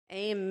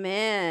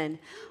Amen.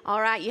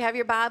 All right, you have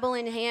your Bible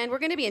in hand. We're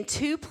going to be in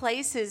two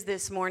places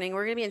this morning.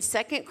 We're going to be in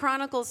 2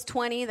 Chronicles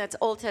 20, that's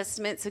Old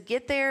Testament, so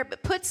get there,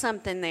 but put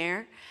something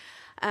there.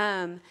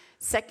 2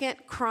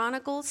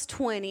 Chronicles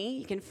 20,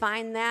 you can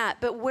find that.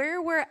 But where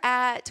we're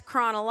at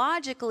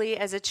chronologically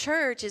as a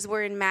church is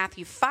we're in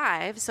Matthew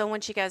 5, so I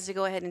want you guys to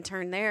go ahead and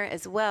turn there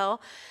as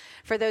well.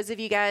 For those of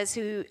you guys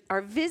who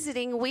are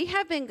visiting, we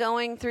have been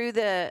going through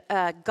the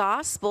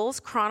Gospels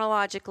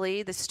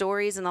chronologically, the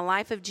stories in the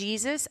life of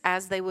Jesus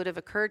as they would have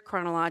occurred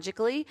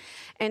chronologically.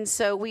 And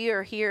so we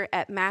are here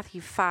at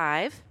Matthew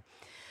 5.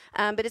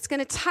 But it's going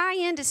to tie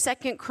into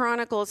 2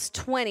 Chronicles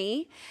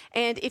 20.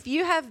 And if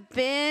you have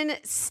been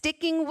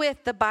sticking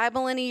with the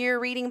Bible in a Year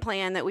reading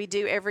plan that we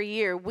do every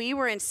year, we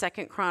were in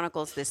 2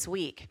 Chronicles this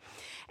week.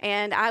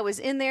 And I was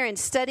in there and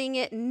studying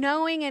it,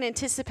 knowing and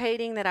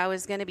anticipating that I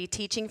was going to be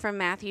teaching from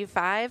Matthew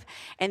 5.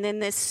 And then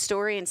this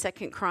story in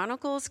 2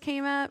 Chronicles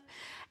came up.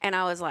 And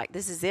I was like,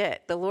 this is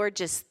it. The Lord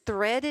just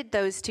threaded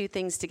those two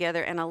things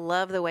together. And I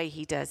love the way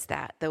he does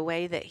that, the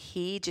way that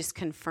he just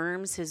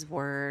confirms his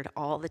word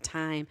all the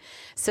time.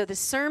 So the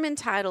sermon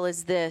title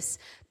is this,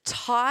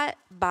 Taught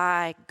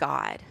by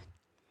God.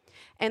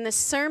 And the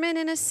sermon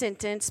in a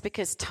sentence,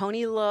 because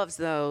Tony loves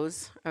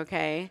those,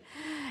 okay,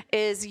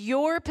 is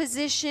your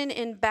position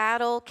in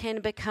battle can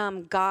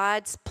become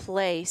God's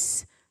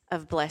place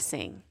of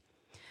blessing.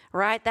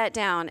 Write that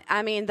down.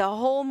 I mean, the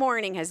whole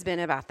morning has been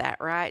about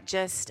that, right?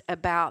 Just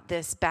about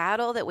this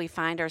battle that we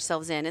find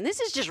ourselves in. And this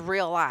is just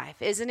real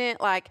life, isn't it?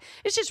 Like,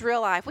 it's just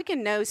real life. We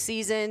can know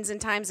seasons and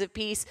times of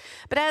peace,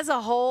 but as a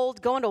whole,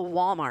 going to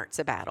Walmart's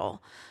a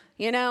battle,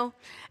 you know?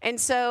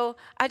 And so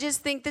I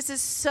just think this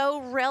is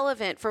so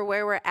relevant for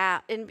where we're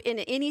at in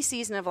any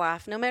season of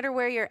life, no matter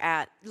where you're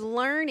at,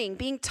 learning,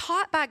 being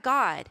taught by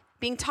God,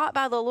 being taught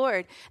by the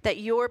Lord that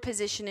your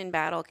position in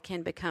battle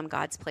can become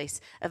God's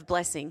place of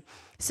blessing.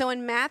 So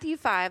in Matthew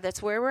 5,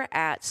 that's where we're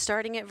at,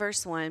 starting at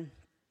verse 1.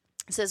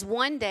 It says,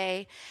 one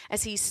day,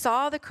 as he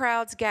saw the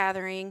crowds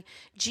gathering,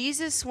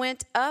 Jesus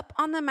went up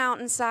on the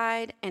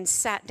mountainside and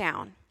sat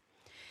down.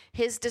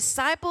 His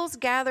disciples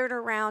gathered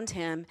around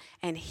him,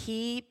 and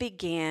he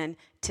began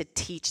to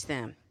teach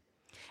them.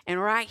 And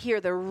right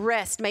here, the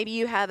rest, maybe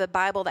you have a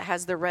Bible that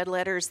has the red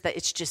letters that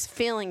it's just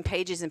filling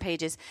pages and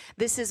pages.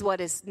 This is what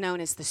is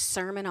known as the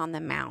Sermon on the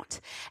Mount.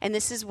 And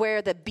this is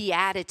where the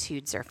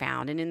Beatitudes are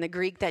found. And in the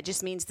Greek, that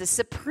just means the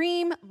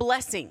supreme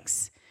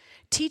blessings.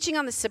 Teaching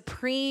on the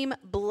supreme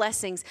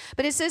blessings.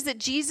 But it says that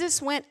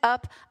Jesus went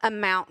up a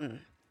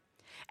mountain.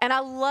 And I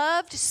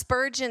loved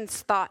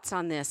Spurgeon's thoughts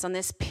on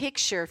this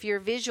picture. If you're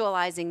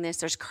visualizing this,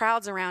 there's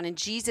crowds around and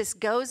Jesus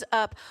goes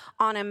up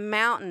on a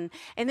mountain.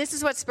 And this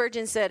is what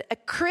Spurgeon said, a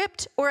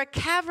crypt or a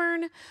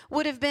cavern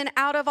would have been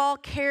out of all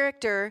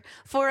character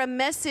for a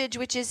message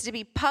which is to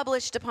be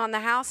published upon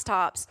the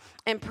housetops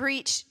and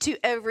preached to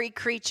every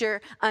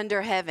creature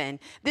under heaven.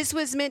 This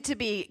was meant to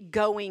be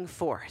going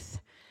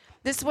forth.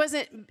 This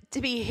wasn't to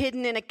be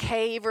hidden in a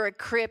cave or a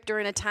crypt or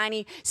in a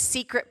tiny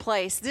secret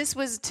place. This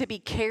was to be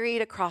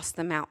carried across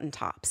the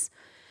mountaintops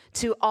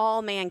to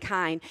all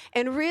mankind.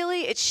 And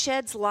really, it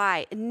sheds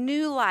light, a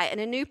new light and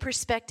a new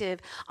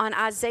perspective on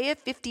Isaiah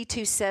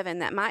 52:7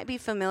 that might be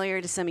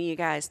familiar to some of you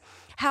guys.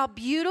 How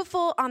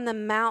beautiful on the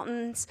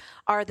mountains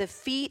are the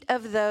feet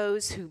of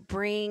those who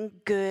bring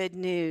good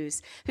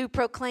news, who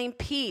proclaim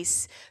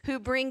peace, who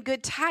bring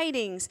good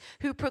tidings,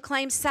 who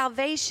proclaim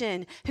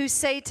salvation, who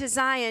say to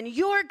Zion,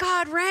 your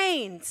God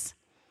reigns.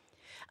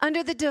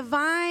 Under the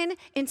divine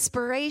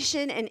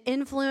inspiration and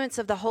influence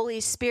of the Holy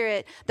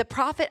Spirit, the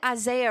prophet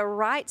Isaiah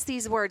writes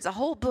these words, a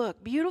whole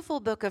book, beautiful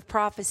book of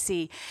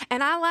prophecy.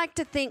 And I like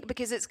to think,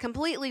 because it's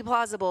completely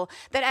plausible,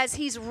 that as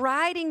he's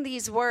writing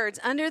these words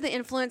under the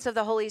influence of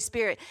the Holy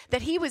Spirit,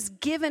 that he was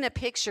given a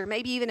picture,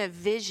 maybe even a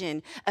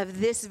vision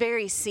of this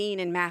very scene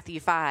in Matthew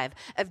 5,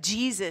 of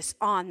Jesus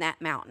on that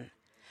mountain.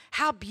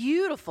 How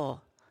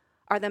beautiful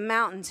are the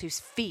mountains whose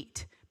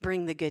feet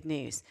bring the good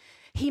news.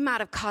 He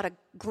might have caught a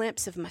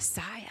glimpse of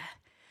Messiah,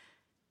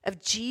 of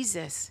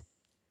Jesus.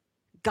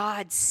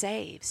 God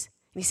saves.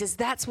 And he says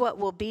that's what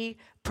will be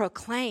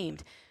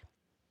proclaimed.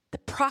 The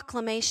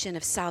proclamation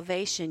of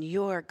salvation,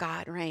 your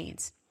God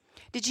reigns.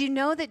 Did you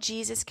know that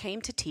Jesus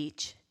came to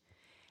teach?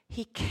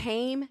 He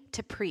came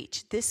to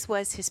preach. This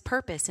was his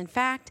purpose. In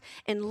fact,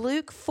 in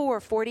Luke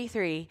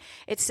 4:43,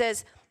 it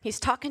says, he's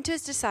talking to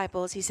his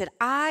disciples. He said,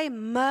 I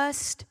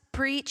must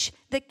preach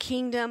the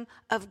kingdom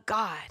of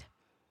God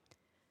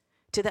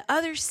to the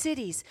other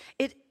cities.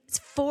 It's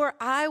for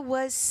I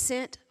was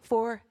sent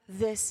for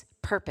this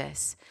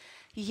purpose.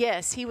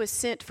 Yes, he was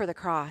sent for the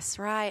cross,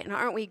 right? And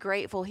aren't we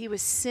grateful? He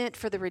was sent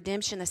for the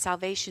redemption, the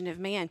salvation of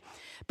man.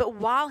 But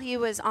while he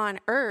was on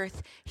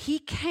earth, he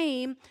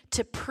came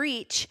to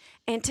preach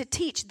and to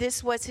teach.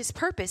 This was his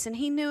purpose, and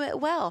he knew it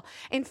well.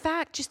 In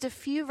fact, just a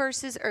few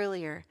verses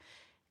earlier,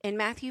 in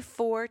Matthew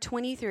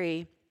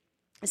 4:23,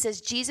 It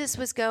says, Jesus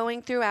was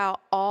going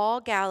throughout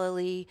all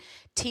Galilee,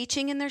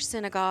 teaching in their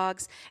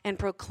synagogues and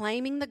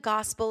proclaiming the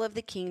gospel of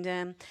the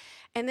kingdom.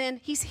 And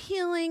then he's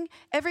healing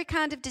every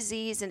kind of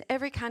disease and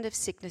every kind of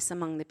sickness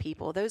among the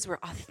people. Those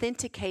were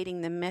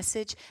authenticating the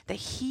message that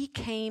he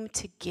came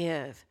to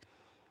give.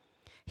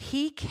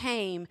 He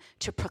came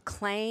to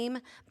proclaim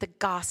the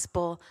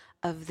gospel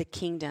of the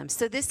kingdom.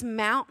 So this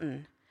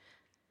mountain,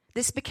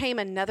 this became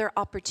another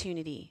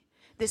opportunity.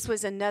 This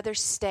was another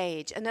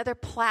stage, another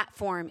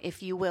platform,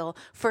 if you will,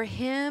 for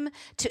him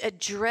to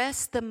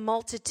address the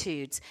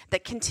multitudes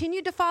that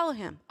continued to follow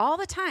him all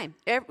the time,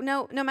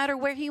 no matter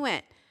where he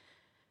went.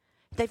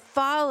 They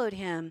followed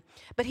him,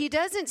 but he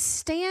doesn't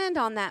stand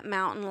on that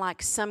mountain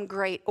like some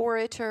great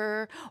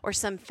orator or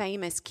some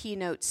famous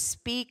keynote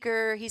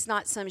speaker. He's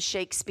not some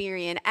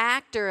Shakespearean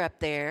actor up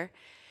there.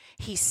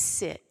 He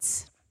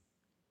sits.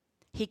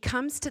 He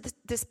comes to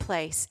this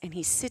place and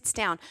he sits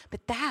down,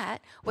 but that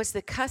was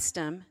the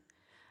custom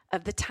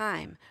of the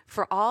time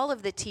for all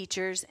of the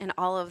teachers and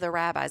all of the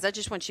rabbis. I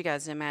just want you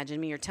guys to imagine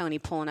me or Tony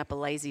pulling up a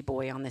lazy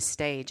boy on this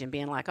stage and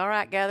being like, all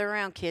right, gather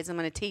around, kids. I'm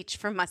going to teach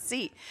from my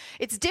seat.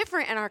 It's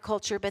different in our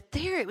culture, but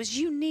there it was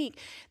unique.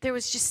 There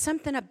was just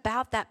something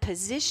about that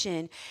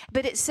position.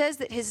 But it says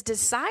that his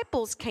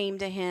disciples came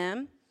to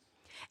him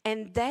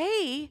and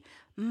they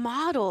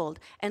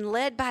modeled and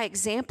led by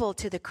example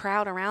to the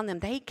crowd around them.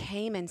 They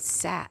came and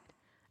sat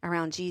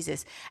around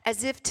Jesus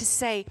as if to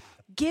say,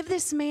 give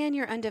this man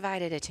your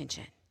undivided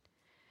attention.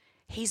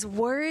 He's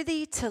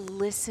worthy to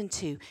listen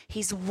to.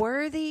 He's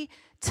worthy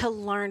to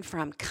learn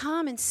from.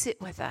 Come and sit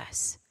with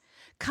us.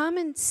 Come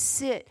and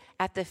sit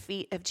at the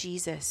feet of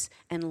Jesus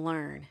and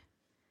learn.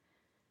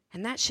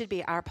 And that should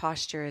be our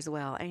posture as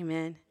well.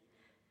 Amen.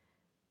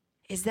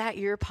 Is that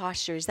your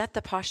posture? Is that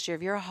the posture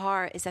of your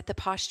heart? Is that the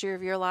posture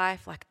of your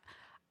life? Like,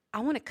 I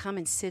want to come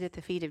and sit at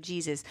the feet of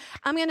Jesus.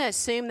 I'm going to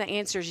assume the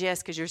answer is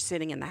yes because you're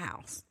sitting in the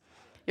house.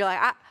 You're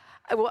like,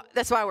 well,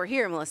 that's why we're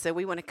here, Melissa.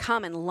 We want to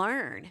come and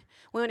learn.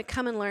 We want to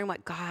come and learn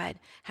what God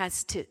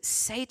has to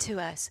say to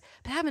us.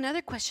 But I have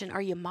another question.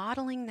 Are you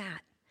modeling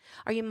that?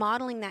 Are you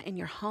modeling that in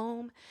your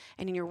home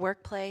and in your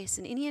workplace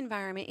and any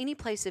environment, any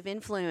place of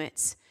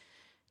influence?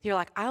 You're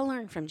like, I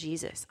learned from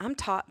Jesus. I'm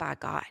taught by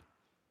God.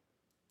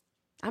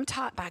 I'm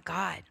taught by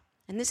God.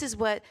 And this is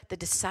what the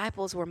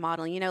disciples were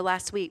modeling. You know,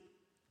 last week,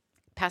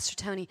 Pastor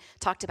Tony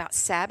talked about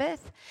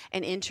Sabbath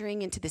and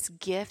entering into this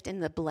gift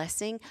and the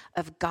blessing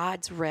of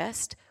God's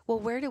rest. Well,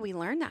 where do we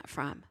learn that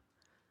from?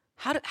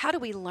 How do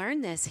we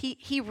learn this?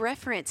 He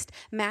referenced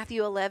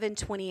Matthew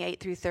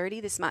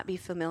 11:28-30. This might be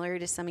familiar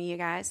to some of you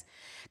guys.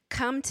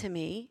 Come to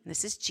me,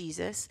 this is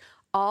Jesus,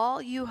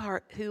 all you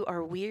who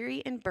are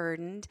weary and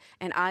burdened,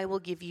 and I will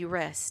give you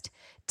rest.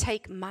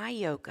 Take my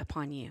yoke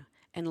upon you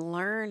and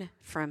learn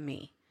from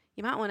me.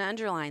 You might want to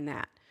underline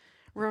that.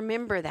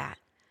 Remember that.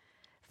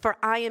 For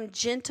I am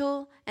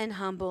gentle and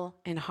humble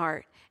in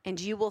heart, and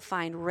you will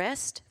find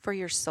rest for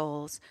your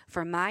souls.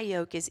 For my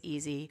yoke is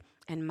easy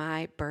and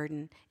my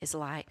burden is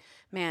light.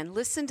 Man,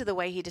 listen to the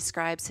way he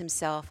describes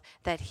himself,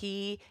 that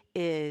he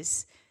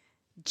is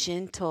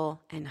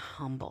gentle and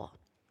humble.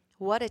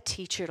 What a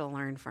teacher to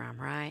learn from,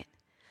 right?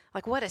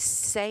 Like, what a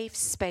safe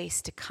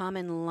space to come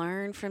and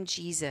learn from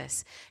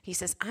Jesus. He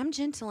says, I'm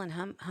gentle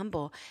and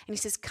humble. And he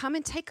says, come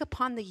and take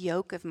upon the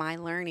yoke of my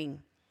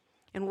learning.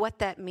 And what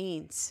that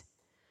means.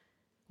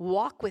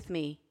 Walk with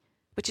me,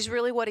 which is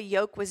really what a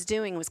yoke was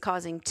doing, was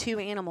causing two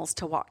animals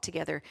to walk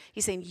together.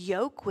 He's saying,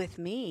 yoke with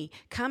me.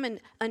 Come and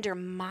under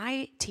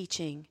my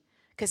teaching,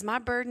 because my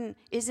burden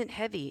isn't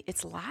heavy.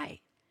 It's light.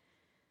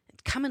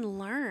 Come and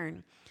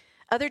learn.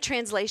 Other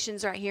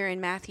translations right here in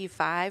Matthew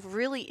 5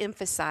 really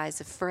emphasize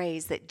a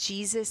phrase that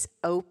Jesus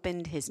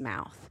opened his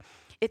mouth.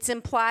 It's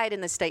implied in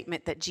the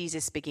statement that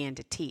Jesus began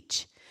to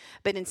teach.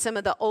 But in some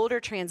of the older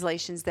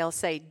translations, they'll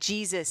say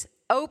Jesus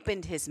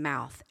opened his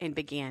mouth and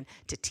began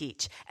to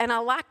teach. And I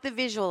like the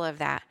visual of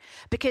that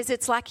because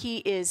it's like he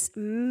is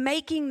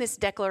making this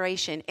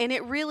declaration. And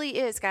it really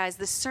is, guys,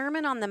 the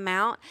Sermon on the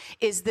Mount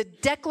is the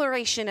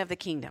declaration of the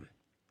kingdom.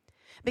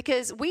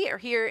 Because we are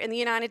here in the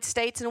United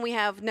States and we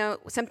have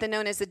something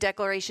known as the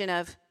Declaration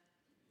of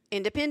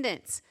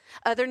Independence.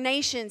 Other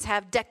nations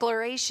have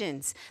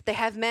declarations. They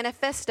have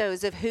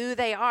manifestos of who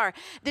they are.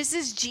 This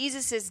is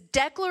Jesus'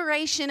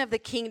 declaration of the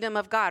kingdom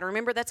of God.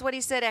 Remember, that's what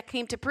he said, I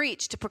came to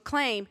preach, to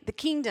proclaim the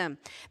kingdom.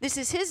 This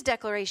is his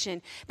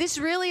declaration. This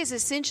really is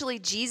essentially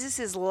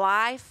Jesus'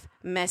 life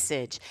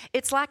message.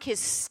 It's like his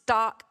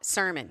stock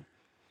sermon.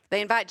 They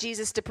invite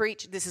Jesus to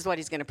preach. This is what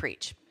he's going to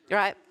preach,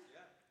 right?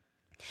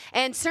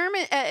 And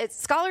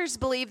scholars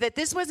believe that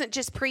this wasn't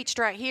just preached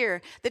right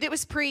here, that it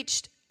was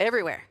preached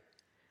everywhere.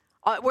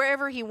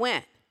 Wherever he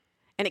went,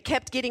 and it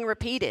kept getting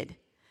repeated.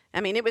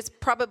 I mean, it was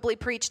probably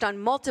preached on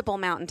multiple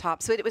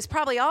mountaintops, but it was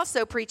probably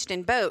also preached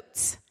in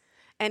boats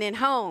and in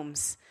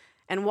homes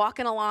and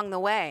walking along the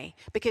way,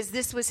 because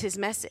this was his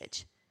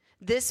message.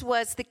 This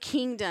was the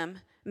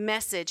kingdom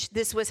message.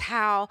 This was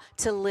how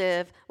to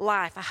live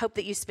life. I hope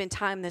that you spend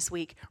time this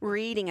week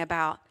reading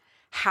about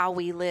how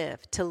we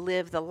live, to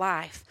live the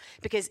life,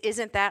 because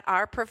isn't that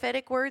our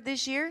prophetic word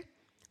this year?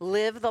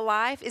 live the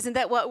life. Isn't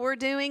that what we're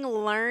doing?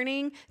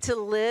 Learning to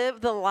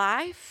live the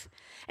life.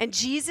 And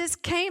Jesus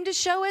came to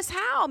show us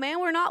how,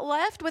 man. We're not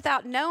left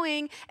without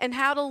knowing and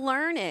how to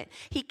learn it.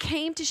 He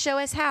came to show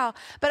us how.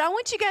 But I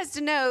want you guys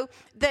to know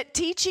that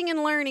teaching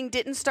and learning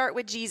didn't start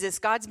with Jesus.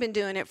 God's been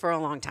doing it for a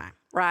long time,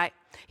 right?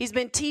 He's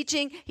been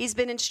teaching. He's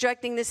been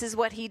instructing. This is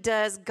what he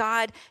does.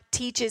 God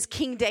teaches.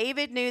 King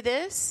David knew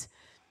this.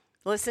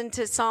 Listen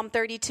to Psalm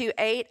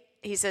 32:8.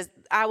 He says,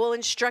 I will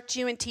instruct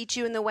you and teach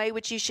you in the way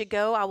which you should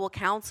go. I will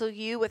counsel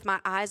you with my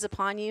eyes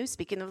upon you.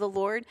 Speaking of the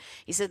Lord,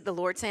 he said, the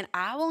Lord saying,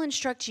 I will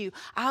instruct you.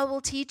 I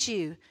will teach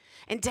you.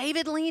 And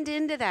David leaned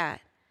into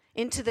that,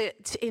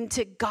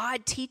 into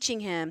God teaching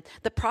him.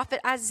 The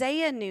prophet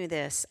Isaiah knew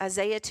this,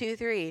 Isaiah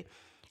 2:3.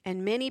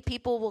 And many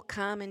people will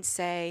come and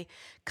say,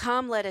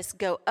 come, let us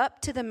go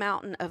up to the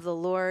mountain of the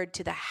Lord,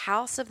 to the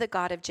house of the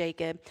God of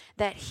Jacob,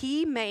 that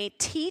he may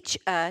teach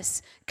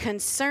us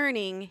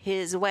concerning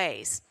his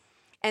ways,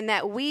 and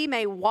that we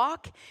may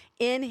walk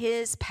in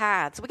his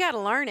paths. We got to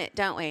learn it,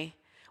 don't we?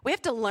 We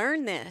have to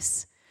learn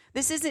this.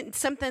 This isn't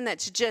something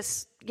that's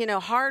just,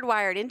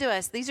 hardwired into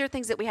us. These are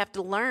things that we have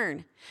to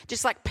learn,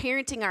 just like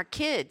parenting our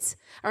kids.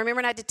 I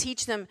remember I had to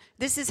teach them,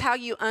 this is how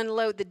you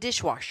unload the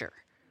dishwasher,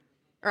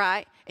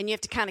 right? And you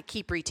have to kind of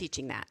keep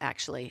reteaching that,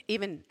 actually,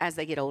 even as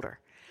they get older.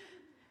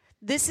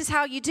 This is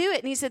how you do it.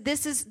 And he said,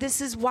 this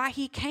is why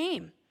he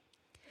came.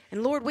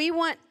 And Lord, we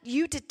want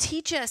you to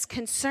teach us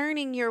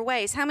concerning your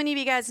ways. How many of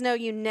you guys know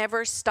you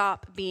never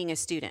stop being a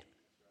student?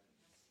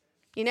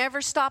 You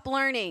never stop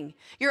learning.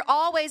 You're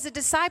always a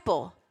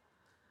disciple.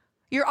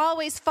 You're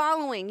always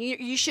following.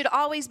 You should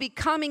always be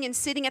coming and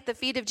sitting at the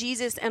feet of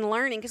Jesus and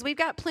learning, because we've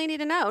got plenty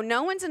to know.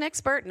 No one's an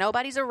expert.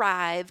 Nobody's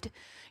arrived.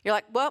 You're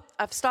like, well,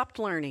 I've stopped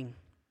learning.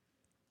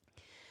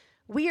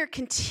 We are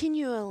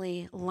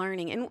continually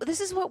learning. And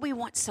this is what we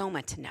want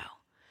Soma to know,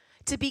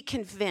 to be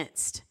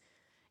convinced,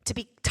 to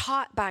be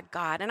taught by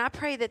God. And I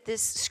pray that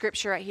this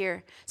scripture right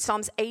here,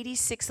 Psalms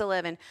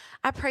 86:11,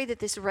 I pray that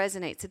this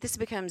resonates, that this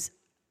becomes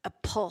a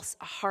pulse,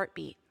 a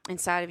heartbeat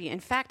inside of you. In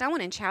fact, I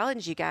want to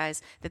challenge you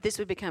guys that this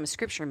would become a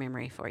scripture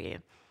memory for you,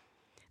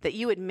 that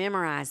you would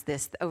memorize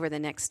this over the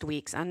next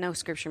weeks. I know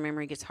scripture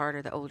memory gets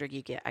harder the older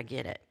you get. I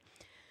get it.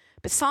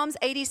 But Psalms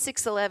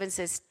 86:11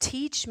 says,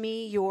 teach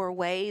me your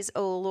ways,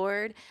 O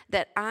Lord,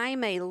 that I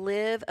may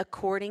live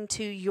according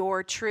to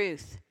your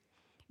truth.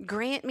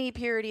 Grant me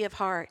purity of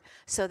heart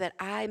so that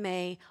I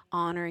may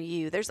honor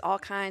you. There's all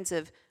kinds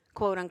of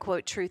quote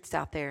unquote truths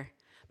out there,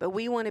 but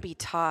we want to be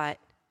taught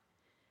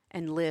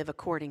and live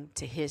according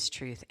to his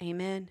truth.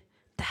 Amen.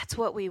 That's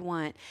what we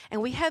want.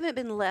 And we haven't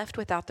been left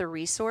without the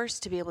resource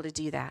to be able to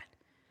do that.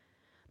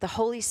 The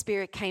Holy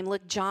Spirit came.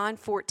 Look, John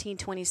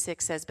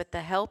 14:26 says, but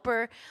the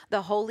Helper,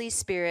 the Holy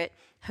Spirit,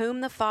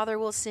 whom the Father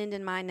will send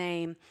in my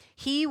name,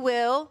 he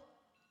will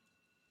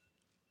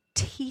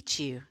teach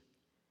you.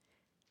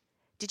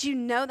 Did you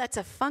know that's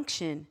a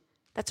function,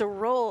 that's a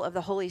role of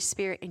the Holy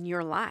Spirit in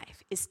your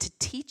life, is to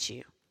teach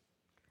you?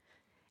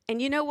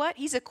 And you know what?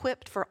 He's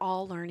equipped for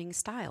all learning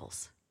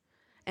styles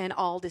and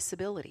all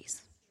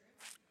disabilities.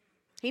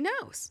 He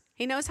knows.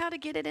 He knows how to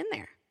get it in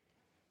there.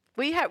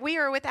 We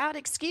are without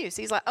excuse.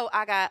 He's like, oh,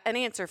 I got an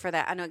answer for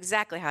that. I know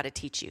exactly how to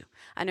teach you.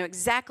 I know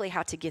exactly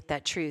how to get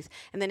that truth.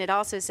 And then it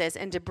also says,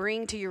 and to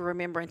bring to your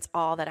remembrance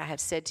all that I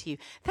have said to you.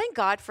 Thank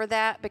God for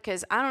that,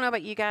 because I don't know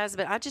about you guys,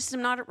 but I just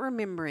am not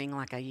remembering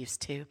like I used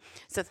to.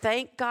 So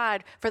thank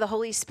God for the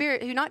Holy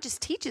Spirit, who not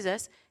just teaches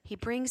us, he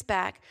brings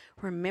back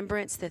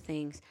remembrance the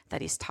things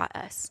that he's taught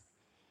us.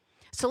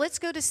 So let's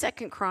go to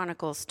 2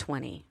 Chronicles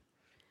 20.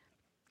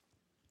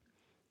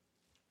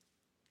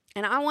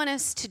 And I want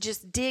us to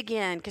just dig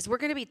in, because we're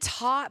going to be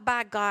taught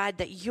by God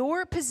that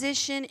your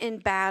position in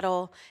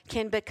battle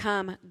can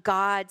become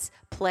God's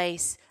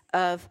place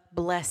of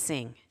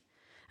blessing.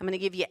 I'm going to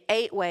give you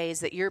 8 ways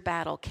that your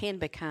battle can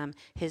become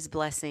his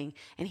blessing.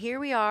 And here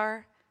we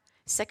are,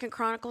 2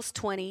 Chronicles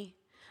 20.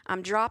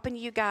 I'm dropping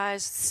you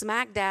guys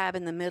smack dab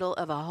in the middle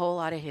of a whole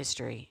lot of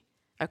history,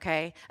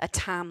 okay? A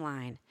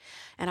timeline.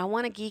 And I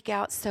want to geek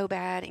out so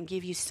bad and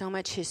give you so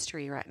much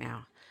history right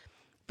now.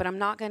 But I'm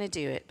not going to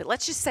do it. But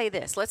let's just say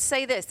this. Let's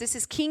say this. This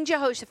is King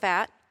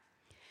Jehoshaphat,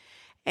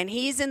 and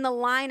he's in the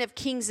line of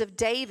kings of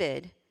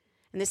David.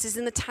 And this is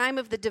in the time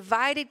of the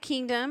divided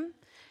kingdom.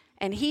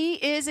 And he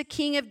is a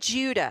king of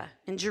Judah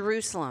and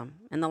Jerusalem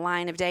in the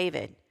line of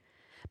David.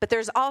 But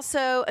there's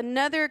also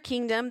another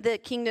kingdom, the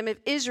kingdom of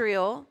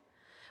Israel,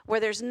 where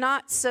there's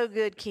not so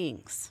good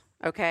kings,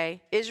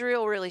 okay?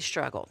 Israel really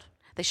struggled.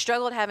 They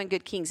struggled having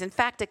good kings. In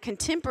fact, a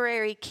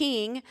contemporary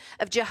king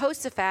of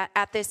Jehoshaphat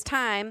at this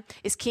time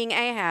is King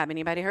Ahab.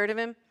 Anybody heard of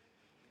him?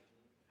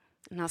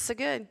 Not so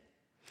good.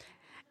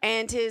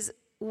 And his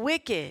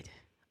wicked,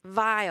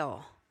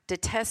 vile,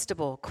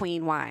 detestable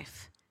queen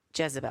wife,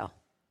 Jezebel.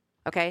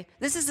 Okay?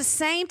 This is the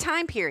same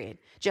time period.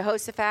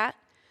 Jehoshaphat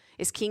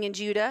is king in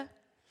Judah.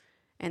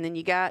 And then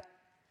you got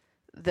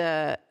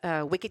the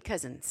wicked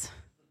cousins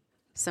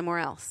somewhere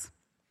else.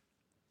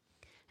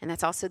 And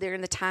that's also there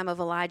in the time of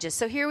Elijah.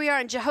 So here we are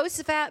in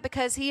Jehoshaphat,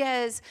 because he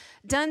has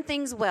done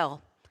things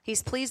well.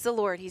 He's pleased the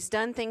Lord. He's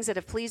done things that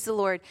have pleased the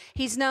Lord.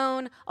 He's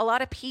known a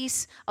lot of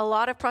peace, a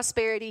lot of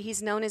prosperity.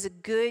 He's known as a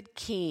good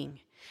king.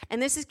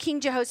 And this is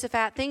King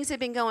Jehoshaphat. Things have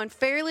been going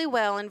fairly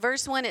well. In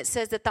verse 1, it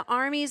says that the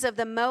armies of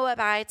the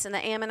Moabites and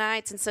the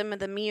Ammonites and some of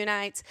the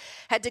Meunites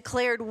had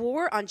declared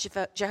war on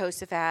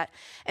Jehoshaphat.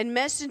 And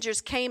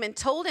messengers came and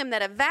told him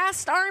that a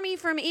vast army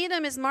from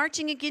Edom is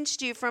marching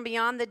against you from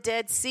beyond the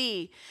Dead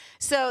Sea.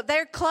 So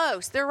they're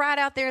close. They're right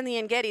out there in the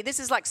En-Gedi. This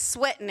is like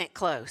sweating it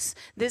close.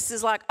 This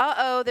is like,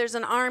 there's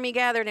an army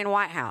gathered in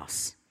White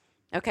House.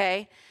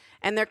 Okay?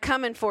 And they're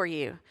coming for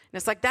you. And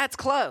it's like, that's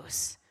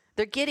close.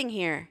 They're getting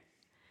here.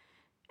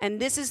 And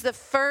this is the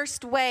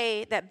first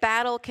way that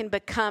battle can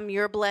become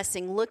your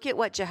blessing. Look at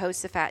what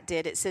Jehoshaphat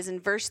did. It says in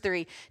verse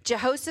 3,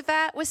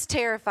 Jehoshaphat was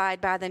terrified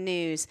by the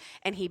news,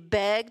 and he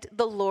begged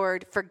the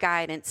Lord for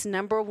guidance.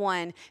 Number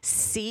 1,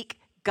 seek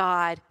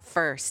God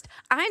first.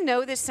 I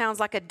know this sounds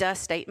like a duh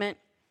statement.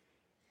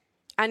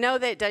 I know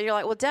that you're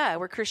like, well, duh,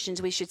 we're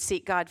Christians. We should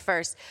seek God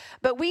first.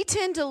 But we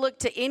tend to look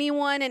to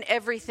anyone and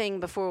everything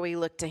before we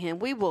look to him.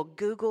 We will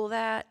Google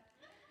that.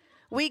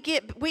 We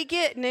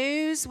get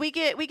news, we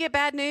get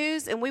bad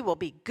news, and we will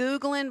be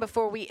Googling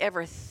before we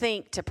ever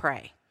think to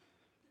pray.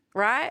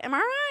 Right? Am I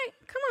right?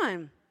 Come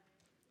on.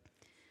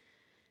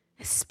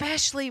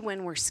 Especially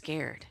when we're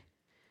scared.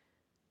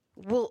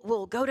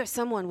 We'll go to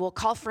someone, we'll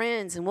call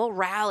friends, and we'll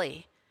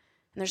rally.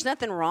 And there's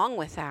nothing wrong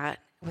with that,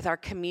 with our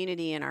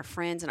community and our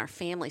friends and our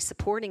family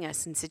supporting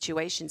us in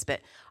situations,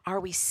 but are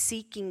we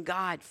seeking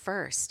God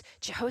first?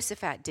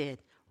 Jehoshaphat did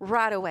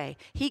right away.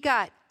 He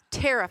got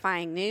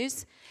terrifying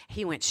news.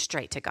 He went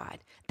straight to God.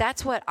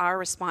 That's what our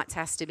response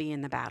has to be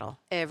in the battle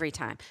every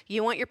time.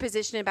 You want your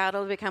position in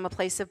battle to become a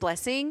place of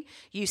blessing?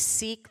 You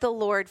seek the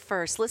Lord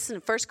first. Listen,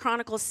 1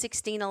 Chronicles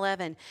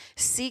 16:11.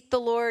 Seek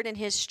the Lord in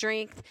his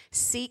strength.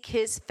 Seek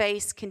his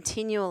face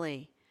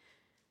continually.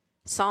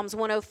 Psalms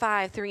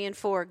 105, 3 and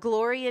 4.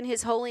 Glory in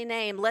his holy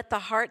name. Let the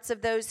hearts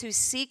of those who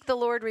seek the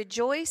Lord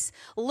rejoice.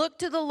 Look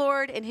to the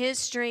Lord in his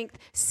strength.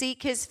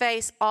 Seek his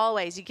face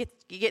always. You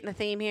getting the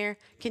theme here?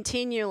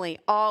 Continually,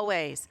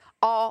 always,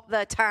 all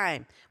the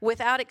time,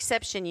 without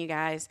exception, you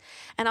guys.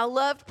 And I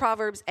loved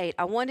Proverbs 8.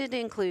 I wanted to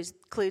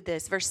include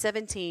this. Verse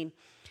 17.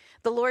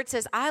 The Lord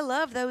says, I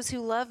love those who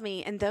love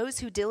me, and those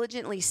who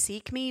diligently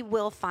seek me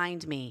will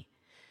find me.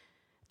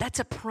 That's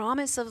a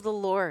promise of the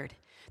Lord,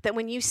 that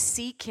when you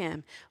seek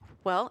him,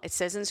 well, it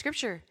says in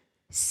Scripture,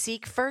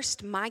 seek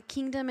first my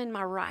kingdom and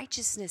my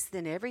righteousness,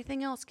 then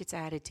everything else gets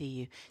added to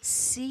you.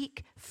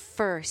 Seek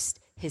first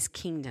his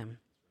kingdom.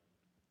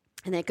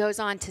 And it goes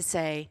on to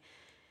say,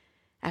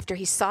 after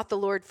he sought the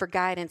Lord for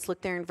guidance,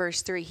 look there in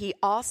verse 3, he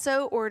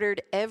also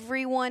ordered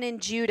everyone in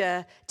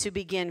Judah to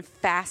begin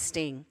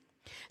fasting.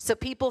 So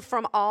people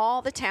from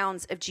all the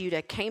towns of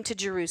Judah came to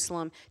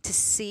Jerusalem to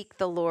seek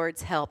the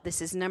Lord's help. This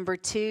is number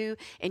 2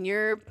 in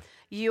your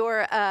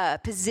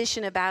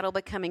position of battle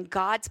becoming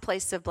God's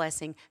place of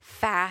blessing.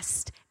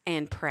 Fast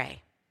and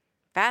pray.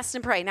 Fast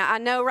and pray. Now, I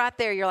know right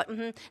there, you're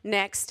like,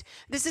 next.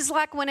 This is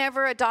like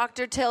whenever a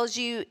doctor tells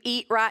you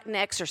eat right and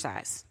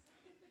exercise,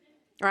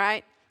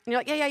 right? And you're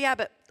like, yeah,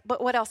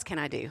 but what else can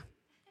I do?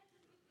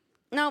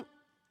 No,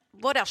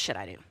 what else should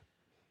I do?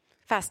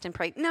 Fast and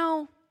pray.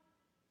 No,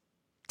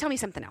 tell me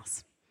something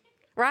else,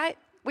 right?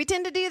 We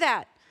tend to do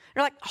that.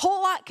 You're like, a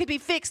whole lot could be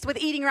fixed with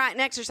eating right and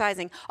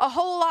exercising. A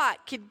whole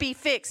lot could be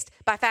fixed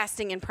by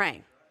fasting and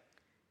praying.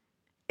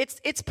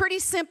 It's pretty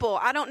simple.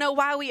 I don't know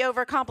why we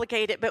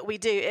overcomplicate it, but we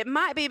do. It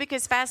might be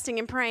because fasting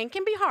and praying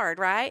can be hard,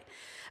 right?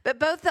 But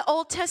both the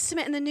Old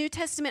Testament and the New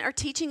Testament are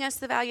teaching us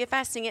the value of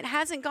fasting. It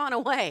hasn't gone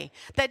away.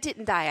 That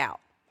didn't die out.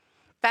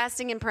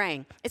 Fasting and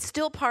praying. It's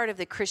still part of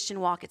the Christian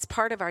walk. It's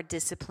part of our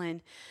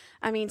discipline.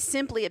 I mean,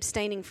 simply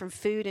abstaining from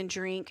food and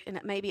drink and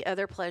maybe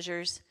other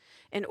pleasures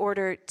in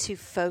order to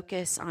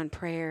focus on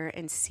prayer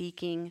and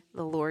seeking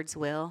the Lord's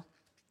will.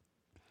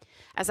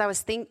 As I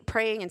was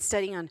praying and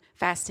studying on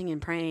fasting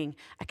and praying,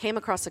 I came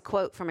across a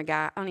quote from a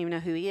guy. I don't even know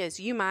who he is.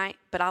 You might,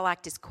 but I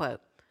liked his quote.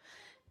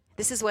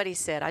 This is what he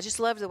said. I just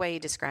love the way he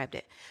described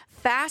it.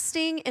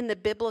 Fasting in the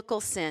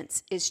biblical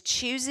sense is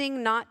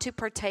choosing not to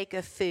partake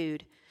of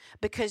food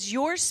because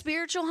your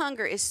spiritual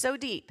hunger is so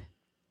deep,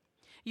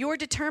 your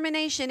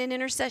determination in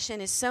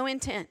intercession is so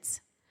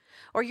intense,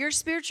 or your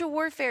spiritual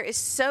warfare is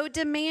so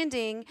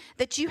demanding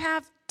that you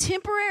have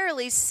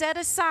temporarily set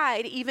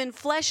aside even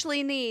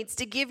fleshly needs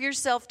to give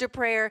yourself to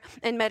prayer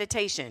and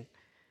meditation.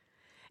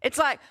 It's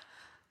like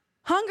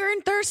hunger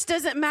and thirst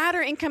doesn't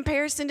matter in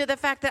comparison to the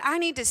fact that I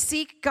need to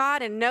seek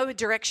God and know the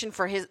direction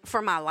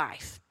for my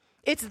life.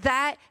 It's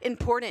that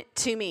important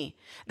to me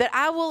that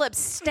I will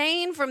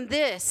abstain from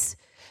this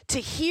to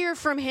hear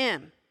from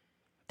him.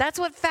 That's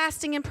what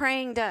fasting and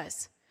praying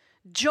does.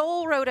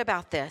 Joel wrote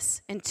about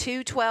this in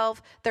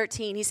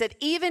 2:12-13. He said,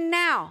 even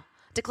now,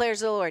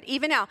 declares the Lord,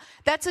 even now.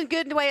 That's a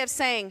good way of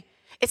saying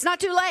it's not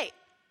too late.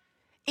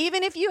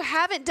 Even if you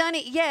haven't done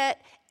it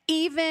yet,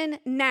 even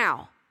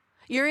now.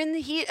 You're in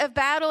the heat of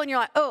battle and you're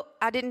like, oh,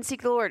 I didn't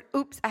seek the Lord.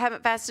 Oops, I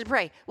haven't fasted to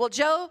pray. Well,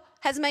 Joe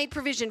has made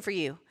provision for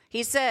you.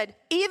 He said,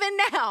 even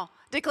now,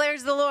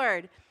 declares the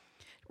Lord.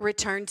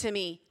 return to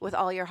me with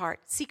all your heart.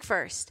 Seek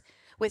first.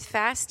 With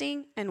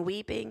fasting and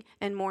weeping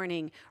and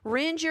mourning,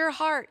 rend your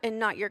heart and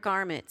not your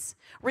garments.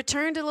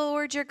 Return to the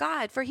Lord your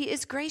God, for he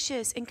is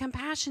gracious and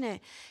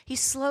compassionate. He's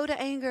slow to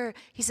anger,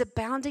 he's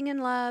abounding in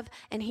love,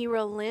 and he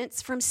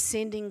relents from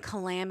sending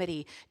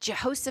calamity.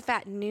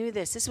 Jehoshaphat knew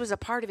this. This was a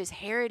part of his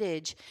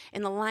heritage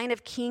in the line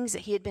of kings that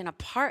he had been a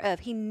part of.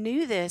 He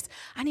knew this.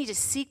 I need to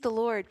seek the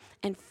Lord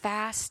and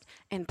fast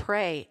and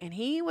pray. And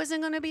he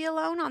wasn't going to be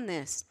alone on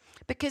this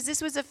because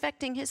this was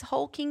affecting his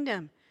whole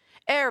kingdom.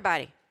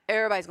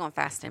 Everybody's going to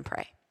fast and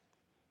pray.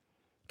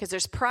 Because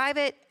there's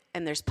private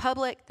and there's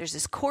public. There's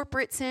this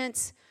corporate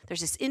sense. There's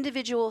this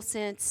individual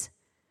sense.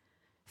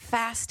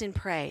 Fast and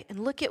pray. And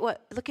look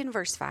in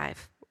verse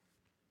 5.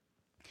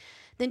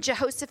 Then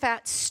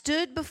Jehoshaphat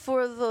stood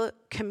before the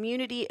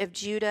community of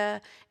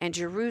Judah and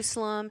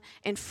Jerusalem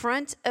in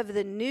front of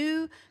the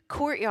new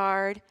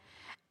courtyard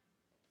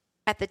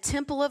at the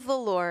temple of the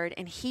Lord,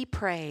 and he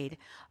prayed,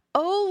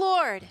 "O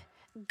Lord,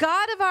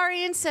 God of our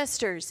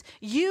ancestors,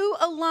 you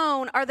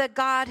alone are the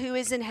God who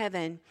is in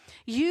heaven.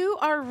 You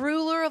are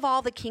ruler of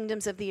all the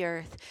kingdoms of the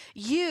earth.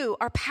 You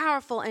are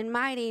powerful and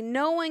mighty.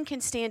 No one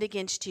can stand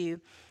against you.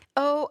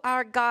 Oh,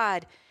 our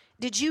God,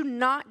 did you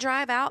not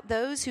drive out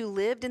those who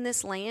lived in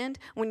this land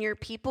when your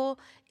people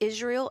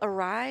Israel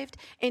arrived?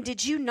 And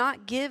did you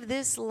not give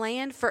this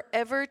land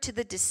forever to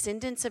the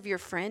descendants of your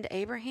friend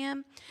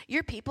Abraham?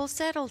 Your people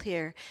settled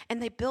here,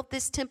 and they built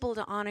this temple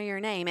to honor your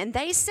name." And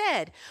they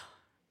said,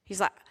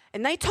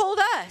 and they told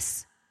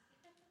us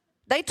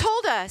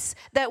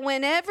that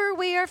whenever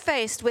we are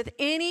faced with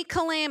any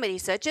calamity,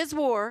 such as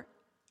war,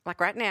 like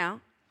right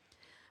now,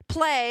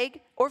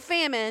 plague, or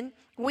famine,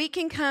 we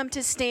can come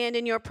to stand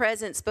in your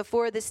presence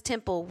before this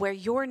temple where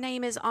your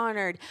name is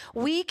honored.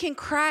 We can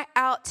cry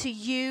out to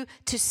you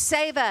to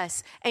save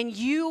us, and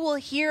you will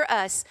hear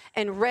us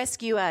and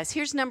rescue us.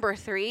 Here's number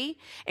 3.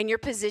 In your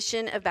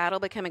position of battle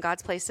becoming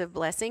God's place of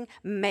blessing,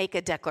 make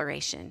a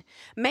declaration.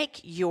 Make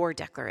your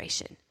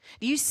declaration.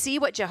 Do you see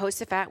what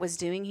Jehoshaphat was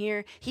doing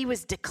here? He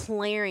was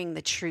declaring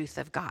the truth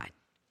of God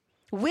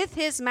with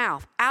his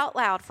mouth out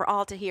loud for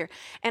all to hear.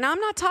 And I'm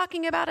not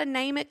talking about a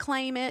name it,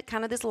 claim it,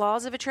 kind of this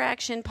laws of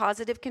attraction,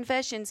 positive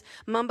confessions,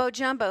 mumbo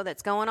jumbo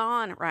that's going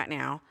on right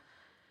now.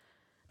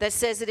 That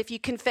says that if you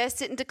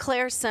confess it and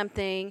declare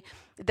something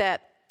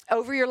that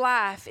over your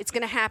life, it's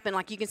going to happen,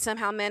 like you can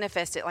somehow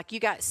manifest it, like you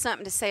got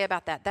something to say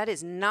about that. That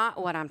is not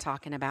what I'm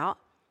talking about.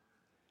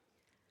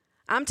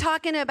 I'm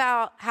talking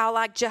about how,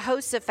 like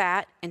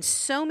Jehoshaphat and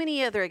so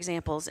many other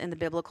examples in the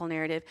biblical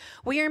narrative,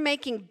 we are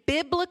making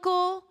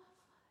biblical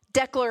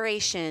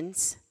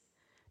declarations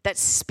that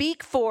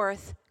speak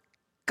forth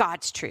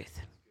God's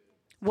truth.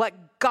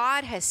 What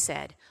God has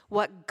said,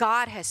 what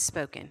God has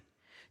spoken.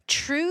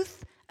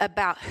 Truth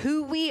about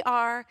who we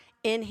are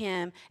in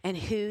him and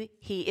who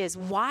he is.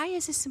 Why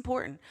is this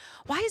important?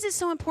 Why is it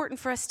so important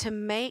for us to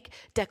make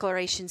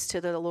declarations to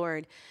the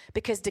Lord?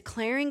 Because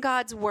declaring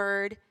God's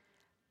word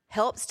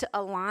helps to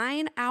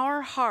align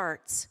our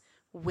hearts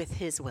with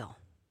his will.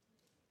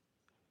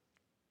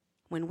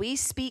 When we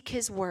speak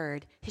his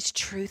word, his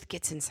truth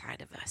gets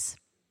inside of us.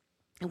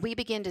 And we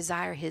begin to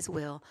desire his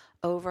will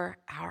over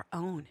our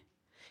own.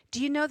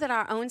 Do you know that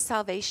our own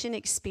salvation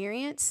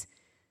experience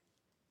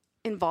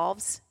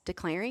involves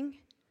declaring?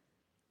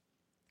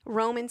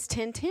 Romans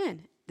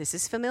 10:10. This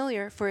is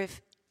familiar. For if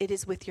it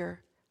is with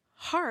your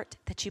heart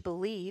that you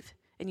believe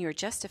and you are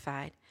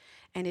justified,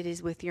 and it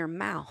is with your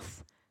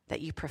mouth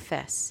that you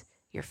profess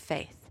your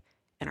faith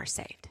and are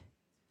saved.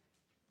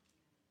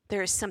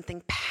 There is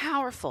something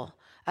powerful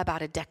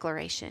about a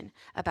declaration,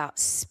 about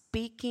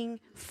speaking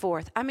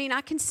forth. I mean,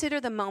 I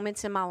consider the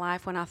moments in my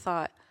life when I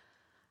thought,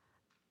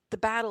 the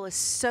battle is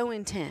so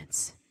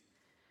intense.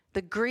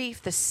 The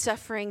grief, the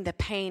suffering, the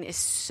pain is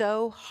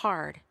so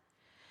hard.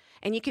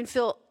 And you can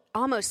feel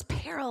almost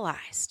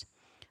paralyzed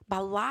by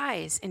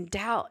lies and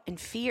doubt and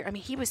fear. I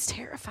mean, he was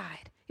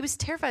terrified. He was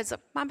terrified. He's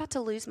like, I'm about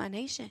to lose my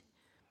nation.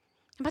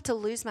 I'm about to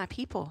lose my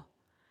people.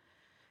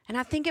 And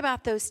I think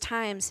about those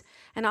times,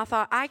 and I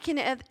thought, I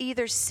can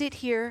either sit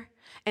here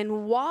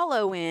and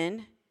wallow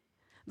in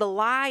the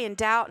lie and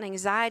doubt and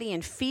anxiety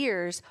and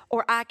fears,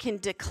 or I can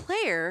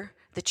declare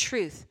the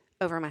truth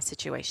over my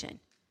situation.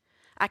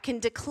 I can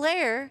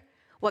declare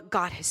what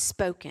God has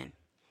spoken.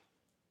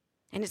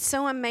 And it's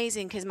so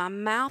amazing because my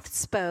mouth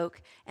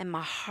spoke and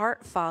my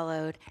heart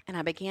followed, and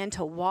I began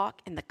to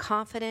walk in the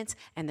confidence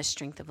and the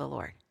strength of the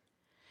Lord.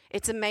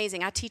 It's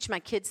amazing. I teach my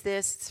kids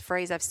this. It's a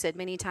phrase I've said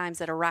many times,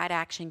 that a right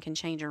action can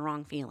change a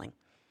wrong feeling.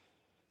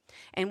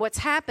 And what's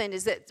happened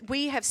is that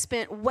we have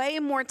spent way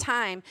more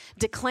time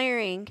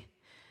declaring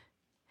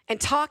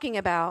and talking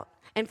about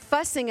and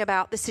fussing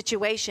about the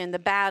situation, the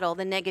battle,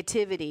 the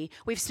negativity.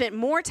 We've spent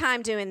more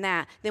time doing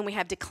that than we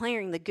have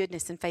declaring the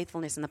goodness and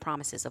faithfulness and the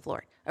promises of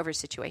Lord over a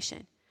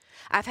situation.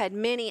 I've had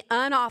many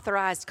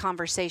unauthorized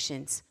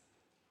conversations.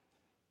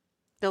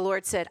 The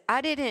Lord said,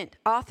 I didn't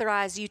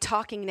authorize you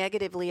talking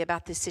negatively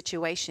about this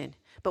situation,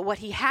 but what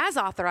he has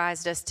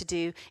authorized us to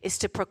do is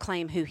to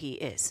proclaim who he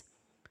is,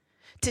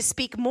 to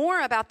speak more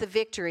about the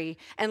victory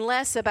and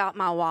less about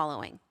my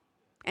wallowing.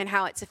 and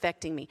how it's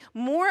affecting me.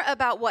 More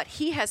about what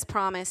he has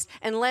promised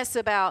and less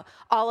about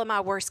all of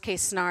my worst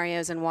case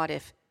scenarios and what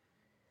if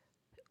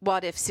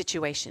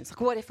situations.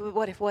 Like, what if?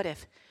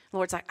 The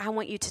Lord's like, I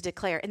want you to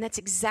declare. And that's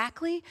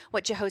exactly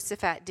what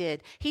Jehoshaphat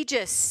did. He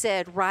just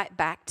said right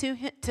back to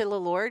the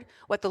Lord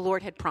what the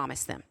Lord had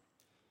promised them.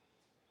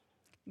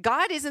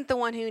 God isn't the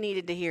one who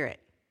needed to hear it.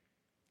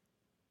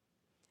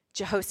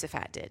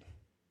 Jehoshaphat did.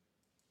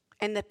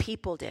 And the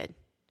people did.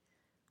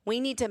 We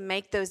need to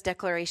make those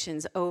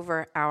declarations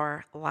over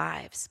our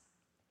lives.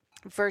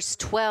 Verse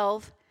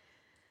 12,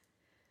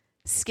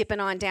 skipping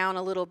on down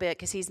a little bit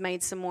because he's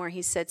made some more.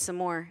 He said some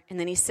more. And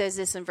then he says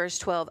this in verse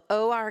 12.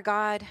 Oh, our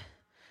God,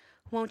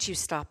 won't you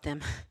stop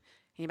them?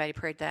 Anybody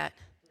prayed that?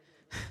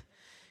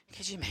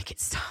 Could you make it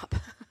stop?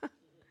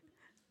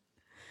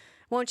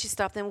 Won't you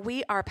stop them?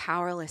 We are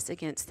powerless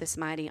against this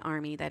mighty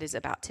army that is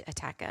about to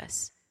attack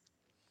us.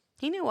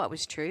 He knew what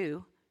was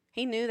true.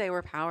 He knew they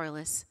were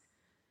powerless.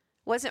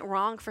 Wasn't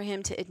wrong for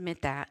him to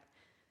admit that.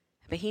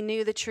 But he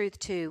knew the truth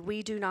too.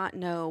 We do not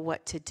know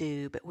what to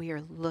do, but we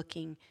are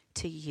looking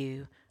to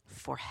you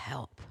for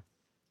help.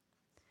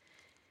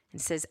 And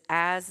says,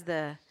 as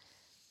the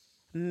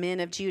men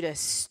of Judah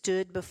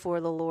stood before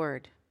the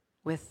Lord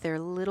with their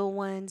little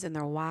ones and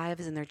their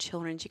wives and their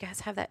children. Do you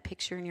guys have that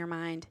picture in your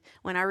mind?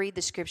 When I read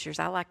the scriptures,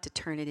 I like to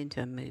turn it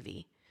into a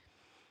movie.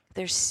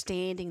 They're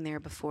standing there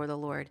before the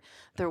Lord.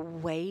 They're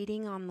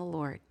waiting on the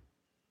Lord.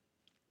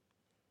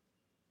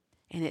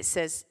 And it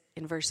says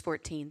in verse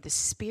 14, the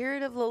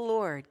Spirit of the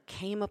Lord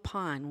came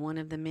upon one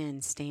of the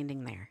men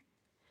standing there.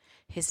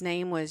 His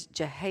name was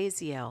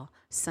Jahaziel,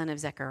 son of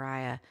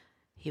Zechariah.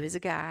 He was a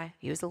guy.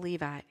 He was a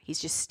Levite. He's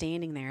just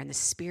standing there, and the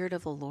Spirit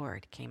of the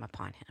Lord came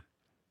upon him.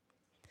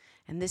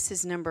 And this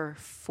is number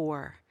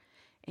 4.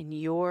 In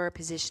your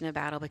position of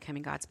battle,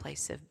 becoming God's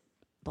place of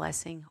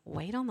blessing,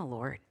 wait on the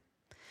Lord.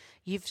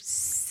 You've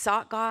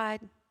sought God.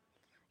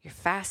 You're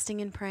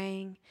fasting and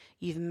praying.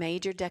 You've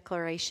made your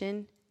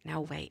declaration.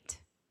 Now wait.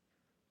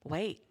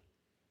 Wait.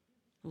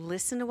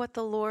 Listen to what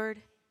the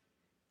Lord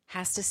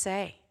has to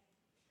say.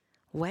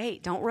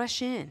 Wait. Don't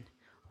rush in.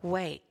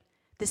 Wait.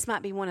 This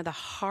might be one of the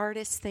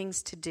hardest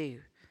things to do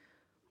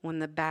when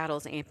the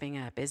battle's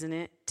amping up, isn't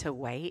it? To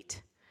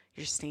wait.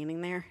 You're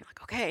standing there, you're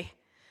like, okay.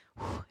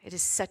 Whew, it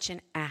is such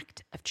an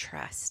act of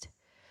trust.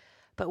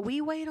 But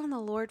we wait on the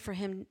Lord for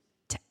him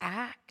to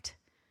act.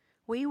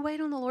 We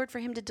wait on the Lord for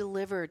him to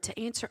deliver, to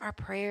answer our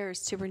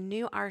prayers, to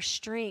renew our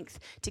strength,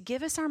 to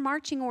give us our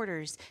marching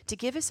orders, to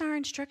give us our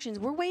instructions.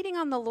 We're waiting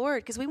on the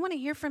Lord because we want to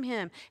hear from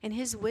him and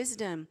his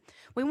wisdom.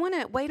 We want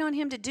to wait on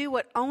him to do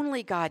what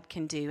only God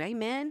can do.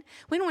 Amen?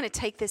 We don't want to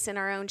take this in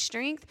our own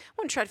strength.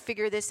 We want to try to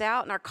figure this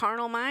out in our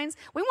carnal minds.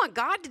 We want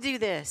God to do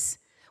this.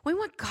 We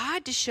want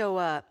God to show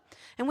up.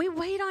 And we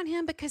wait on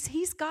him because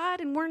he's God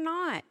and we're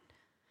not.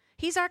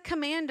 He's our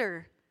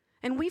commander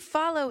and we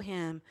follow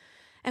him.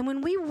 And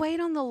when we wait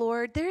on the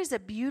Lord, there is a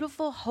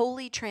beautiful,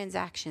 holy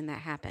transaction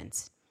that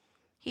happens.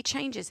 He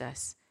changes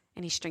us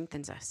and he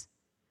strengthens us.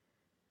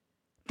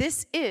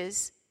 This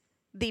is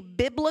the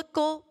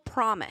biblical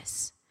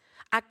promise.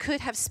 I could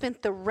have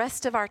spent the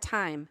rest of our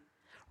time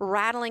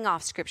rattling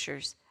off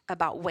scriptures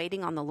about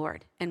waiting on the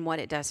Lord and what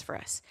it does for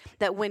us.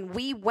 That when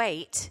we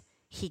wait,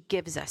 he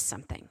gives us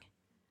something.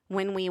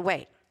 When we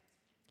wait,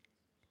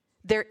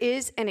 there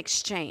is an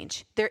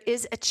exchange. There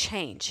is a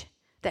change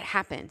that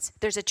happens.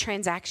 There's a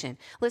transaction.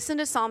 Listen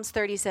to Psalms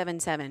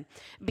 37:7.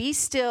 Be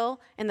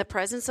still in the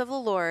presence of the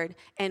Lord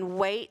and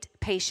wait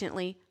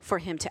patiently for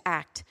him to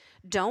act.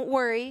 Don't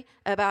worry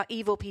about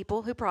evil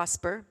people who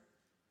prosper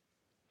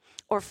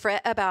or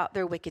fret about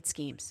their wicked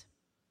schemes.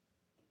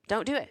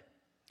 Don't do it.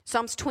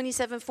 Psalms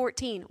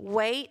 27:14.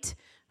 Wait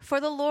for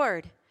the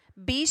Lord.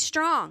 Be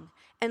strong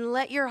and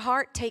let your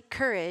heart take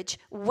courage.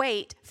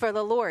 Wait for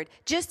the Lord.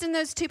 Just in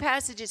those 2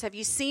 passages, have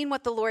you seen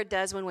what the Lord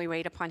does when we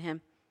wait upon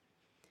him?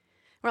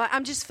 We're like,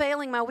 I'm just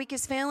failing. My weak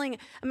is failing.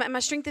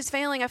 My strength is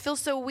failing. I feel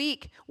so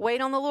weak.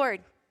 Wait on the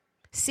Lord.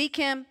 Seek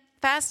him,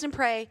 fast and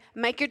pray,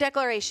 make your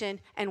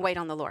declaration, and wait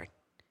on the Lord.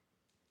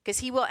 Because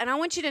he will. And I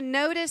want you to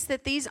notice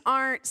that these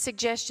aren't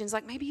suggestions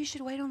like maybe you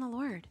should wait on the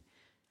Lord.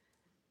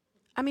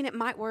 I mean, it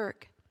might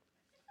work.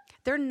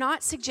 They're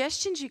not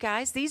suggestions, you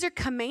guys. These are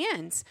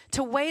commands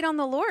to wait on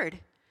the Lord.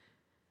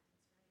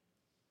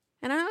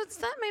 And I know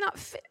that may not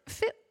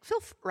feel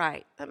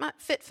right. That might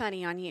fit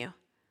funny on you.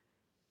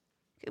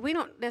 We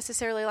don't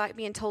necessarily like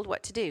being told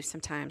what to do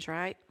sometimes,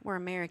 right? We're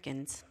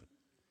Americans.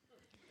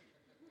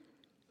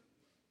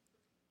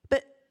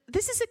 But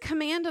this is a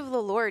command of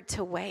the Lord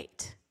to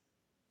wait,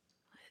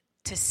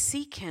 to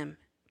seek him,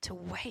 to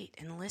wait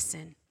and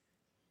listen.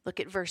 Look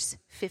at verse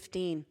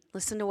 15.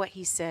 Listen to what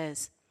he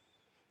says.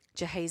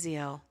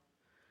 Jahaziel.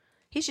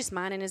 He's just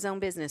minding his own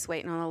business,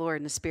 waiting on the Lord,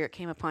 and the Spirit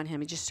came upon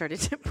him. He just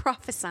started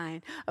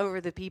prophesying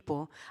over the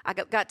people. I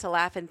got to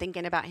laughing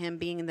thinking about him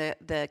being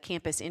the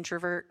campus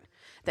introvert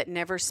that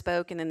never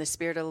spoke, and then the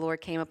Spirit of the Lord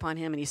came upon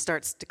him, and he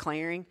starts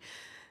declaring.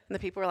 And the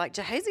people are like,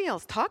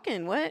 Jahaziel's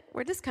talking. What?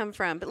 Where'd this come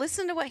from? But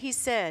listen to what he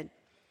said.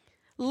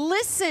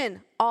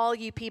 Listen, all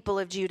you people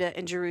of Judah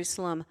and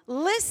Jerusalem.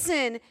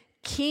 Listen,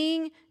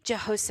 King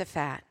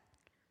Jehoshaphat.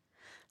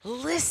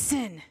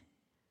 Listen.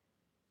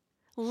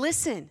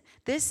 Listen.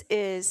 This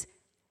is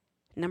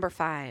number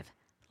 5.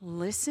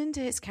 Listen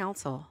to his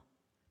counsel.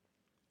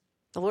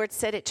 The Lord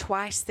said it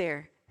twice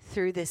there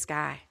through this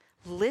guy.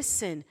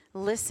 Listen,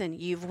 listen.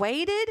 You've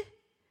waited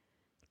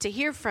to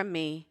hear from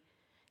me.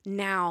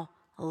 Now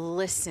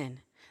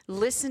listen.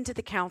 Listen to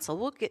the counsel.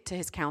 We'll get to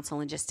his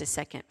counsel in just a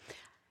second.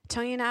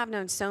 Tony and I have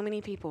known so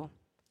many people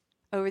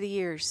over the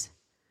years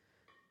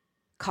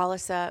call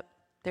us up.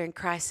 They're in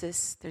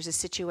crisis. There's a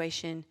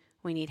situation.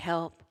 We need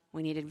help.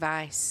 We need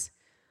advice.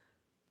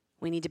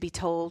 We need to be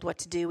told what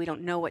to do. We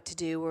don't know what to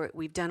do.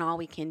 We've done all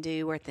we can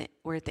do. We're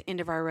at the end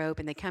of our rope,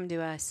 and they come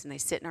to us, and they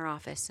sit in our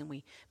office, and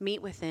we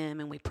meet with them,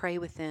 and we pray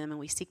with them, and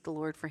we seek the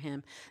Lord for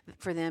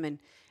them, and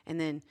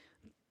then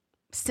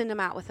send them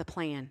out with a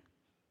plan,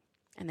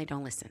 and they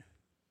don't listen.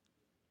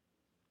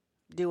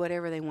 Do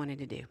whatever they wanted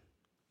to do.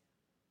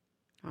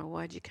 Well,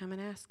 why'd you come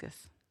and ask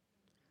us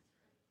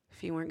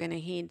if you weren't going to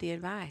heed the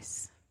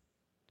advice?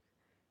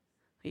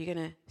 Are you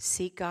going to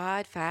seek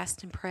God,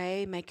 fast and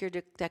pray, make your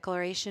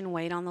declaration,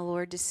 wait on the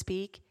Lord to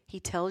speak? He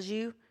tells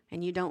you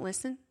and you don't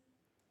listen?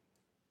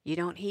 You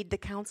don't heed the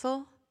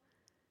counsel?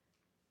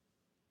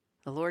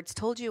 The Lord's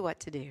told you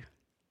what to do.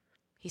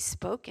 He's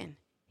spoken.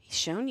 He's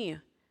shown you.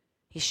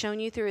 He's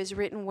shown you through his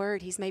written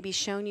word. He's maybe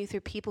shown you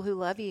through people who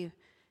love you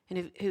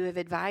and who have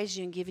advised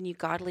you and given you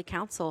godly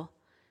counsel.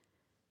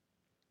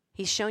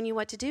 He's shown you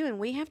what to do, and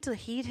we have to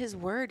heed his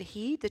word,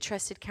 heed the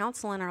trusted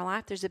counsel in our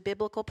life. There's a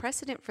biblical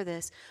precedent for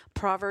this.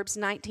 Proverbs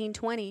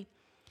 19:20.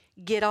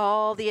 Get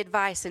all the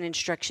advice and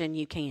instruction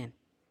you can.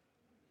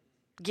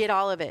 Get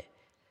all of it.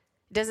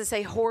 It doesn't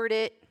say hoard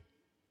it.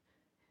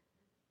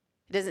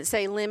 It doesn't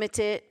say limit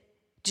it.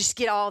 Just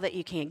get all that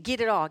you can.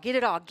 Get it all. Get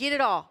it all. Get it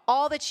all.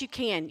 All that you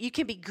can. You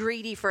can be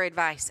greedy for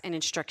advice and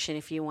instruction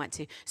if you want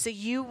to. So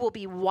you will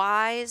be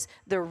wise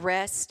the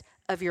rest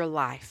of your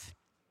life.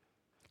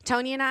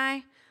 Tony and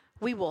I,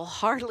 we will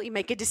hardly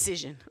make a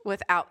decision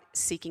without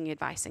seeking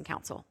advice and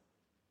counsel.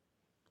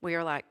 We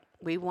are like,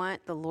 we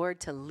want the Lord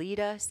to lead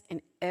us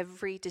in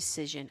every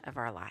decision of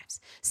our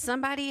lives.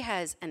 Somebody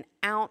has an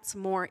ounce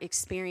more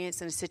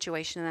experience in a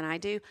situation than I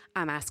do,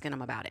 I'm asking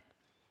them about it.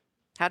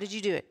 How did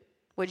you do it?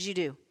 What did you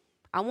do?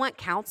 I want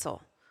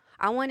counsel.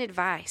 I want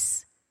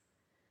advice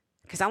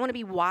because I want to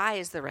be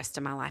wise the rest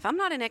of my life. I'm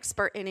not an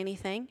expert in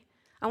anything.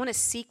 I want to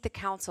seek the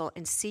counsel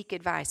and seek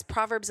advice.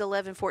 Proverbs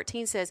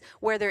 11:14 says,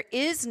 where there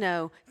is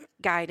no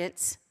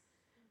guidance,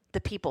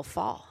 the people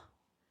fall.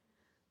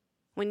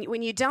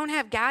 When you don't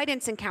have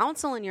guidance and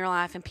counsel in your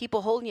life and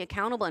people holding you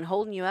accountable and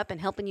holding you up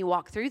and helping you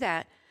walk through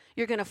that,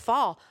 you're going to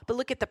fall. But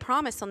look at the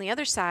promise on the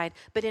other side.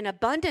 But in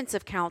abundance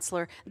of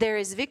counselor, there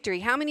is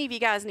victory. How many of you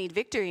guys need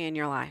victory in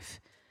your life?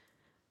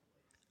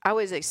 I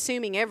was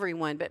assuming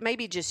everyone, but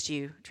maybe just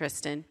you,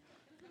 Tristan.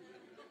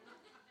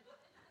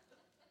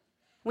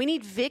 We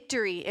need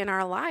victory in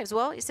our lives.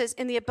 Well, it says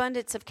in the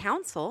abundance of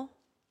counsel,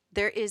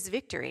 there is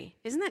victory.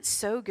 Isn't that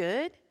so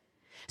good?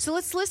 So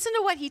let's listen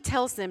to what he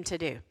tells them to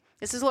do.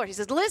 This is Lord. He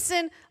says,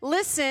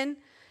 listen.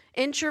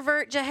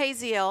 Introvert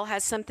Jehaziel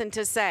has something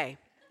to say.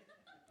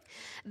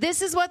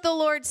 This is what the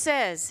Lord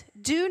says.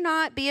 Do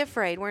not be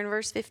afraid. We're in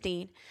verse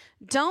 15.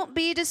 Don't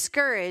be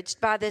discouraged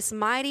by this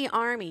mighty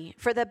army,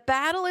 for the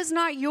battle is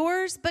not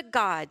yours, but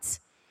God's.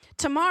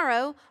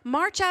 Tomorrow,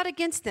 march out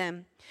against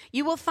them.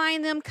 You will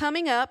find them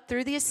coming up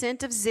through the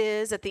ascent of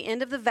Ziz at the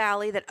end of the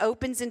valley that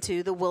opens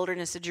into the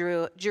wilderness of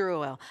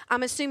Jeruel.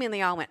 I'm assuming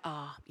they all went,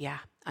 oh, yeah,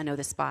 I know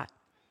this spot.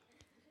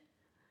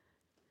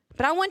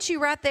 But I want you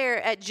right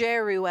there at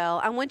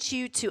Jeruel, I want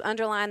you to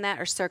underline that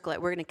or circle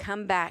it. We're going to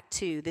come back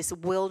to this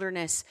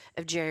wilderness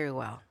of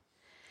Jeruel.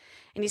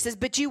 And he says,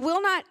 but you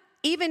will not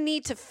even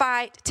need to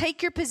fight.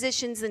 Take your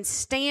positions and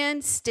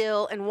stand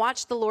still and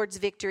watch the Lord's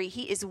victory.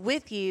 He is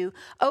with you.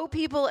 O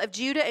people of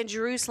Judah and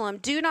Jerusalem,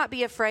 do not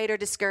be afraid or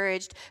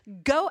discouraged.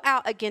 Go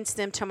out against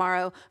them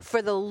tomorrow,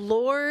 for the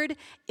Lord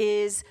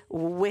is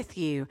with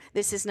you.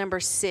 This is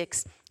number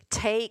 6.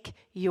 Take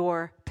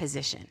your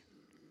position.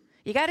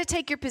 You got to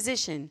take your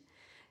position.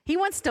 He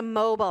wants to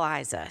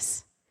mobilize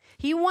us.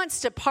 He wants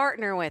to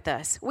partner with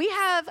us. We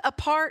have a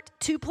part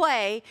to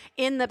play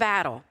in the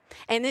battle,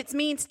 and it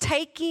means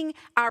taking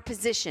our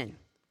position.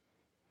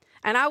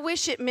 And I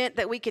wish it meant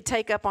that we could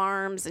take up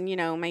arms and,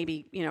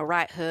 maybe,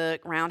 right hook,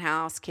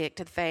 roundhouse, kick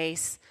to the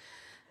face.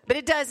 But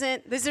it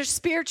doesn't. These are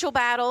spiritual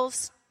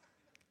battles.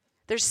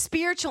 There's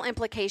spiritual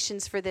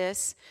implications for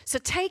this. So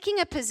taking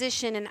a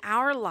position in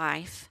our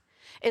life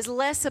is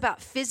less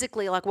about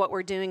physically like what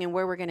we're doing and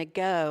where we're going to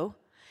go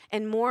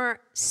and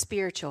more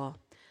spiritual.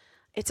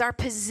 It's our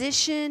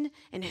position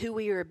and who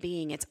we are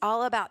being. It's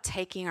all about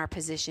taking our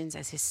positions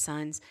as his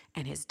sons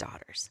and his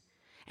daughters.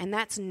 And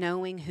that's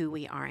knowing who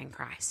we are in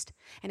Christ.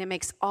 And it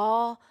makes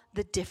all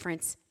the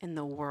difference in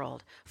the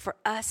world for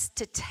us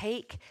to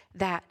take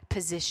that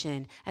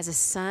position as a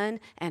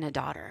son and a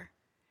daughter.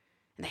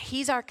 And that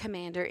he's our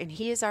commander and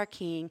he is our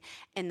king.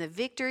 And the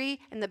victory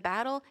and the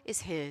battle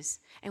is his.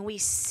 And we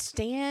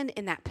stand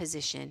in that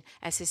position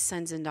as his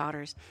sons and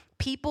daughters.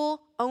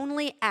 People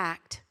only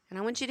act, and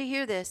I want you to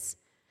hear this,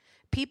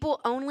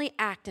 People only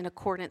act in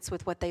accordance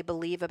with what they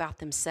believe about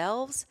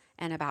themselves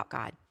and about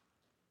God.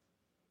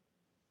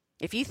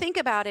 If you think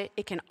about it,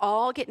 it can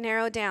all get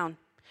narrowed down.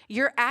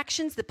 Your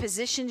actions, the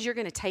positions you're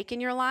going to take in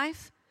your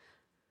life,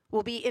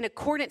 will be in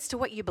accordance to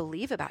what you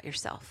believe about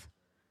yourself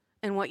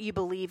and what you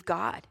believe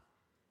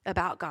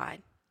about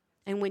God.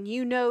 And when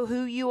you know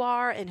who you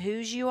are and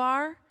whose you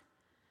are,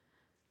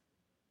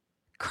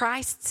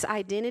 Christ's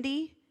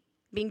identity,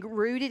 being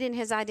rooted in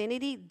his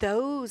identity,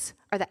 those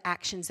are the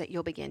actions that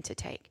you'll begin to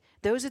take.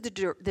 Those are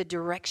the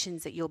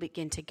directions that you'll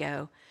begin to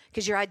go,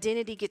 because your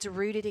identity gets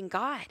rooted in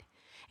God.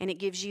 And it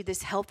gives you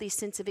this healthy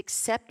sense of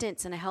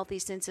acceptance and a healthy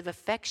sense of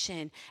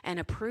affection and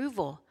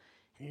approval.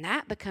 And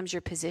that becomes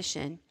your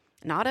position,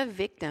 not a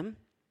victim.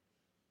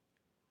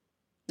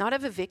 Not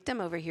of a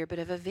victim over here, but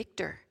of a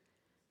victor.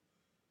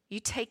 You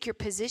take your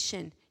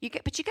position.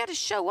 But you got to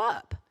show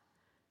up.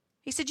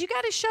 He said, you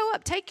got to show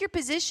up. Take your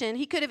position.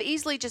 He could have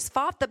easily just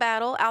fought the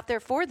battle out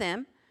there for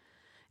them.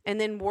 And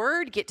then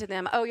word get to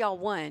them, oh, y'all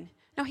won.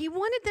 No, he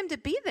wanted them to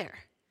be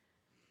there.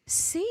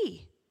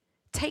 See.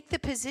 Take the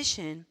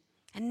position.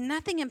 And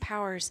nothing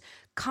empowers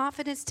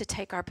confidence to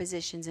take our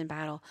positions in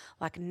battle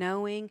like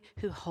knowing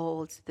who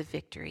holds the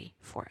victory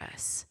for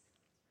us.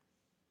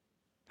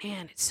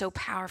 Man, it's so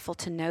powerful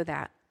to know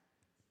that.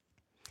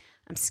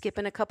 I'm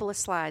skipping a couple of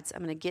slides.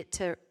 I'm going to get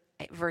to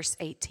verse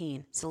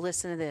 18. So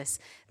listen to this.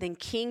 Then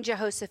King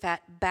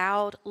Jehoshaphat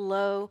bowed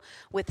low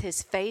with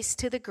his face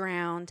to the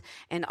ground,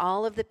 and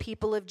all of the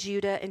people of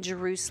Judah and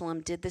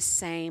Jerusalem did the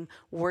same,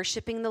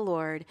 worshiping the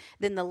Lord.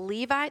 Then the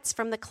Levites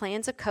from the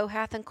clans of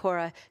Kohath and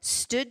Korah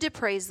stood to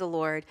praise the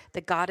Lord, the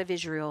God of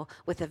Israel,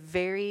 with a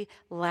very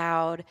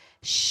loud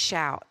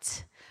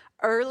shout.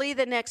 Early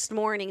the next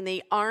morning,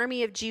 the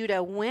army of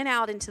Judah went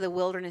out into the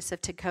wilderness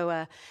of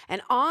Tekoa,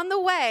 and on the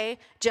way,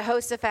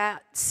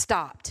 Jehoshaphat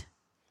stopped.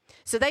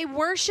 So they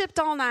worshiped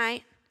all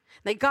night.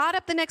 They got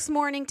up the next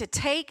morning to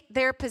take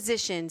their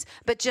positions,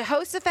 but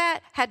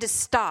Jehoshaphat had to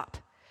stop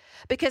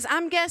because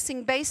I'm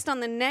guessing based on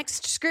the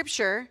next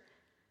scripture,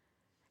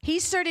 he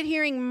started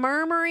hearing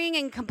murmuring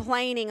and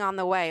complaining on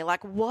the way.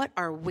 Like, what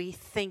are we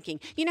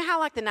thinking? You know how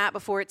like the night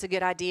before it's a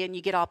good idea and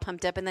you get all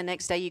pumped up and the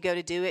next day you go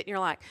to do it and you're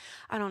like,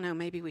 I don't know,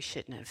 maybe we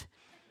shouldn't have.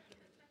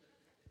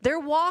 They're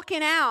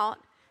walking out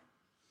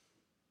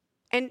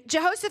and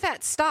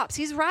Jehoshaphat stops.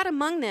 He's right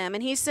among them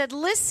and he said,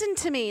 listen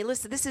to me.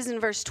 Listen, this is in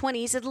verse 20.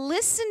 He said,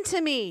 listen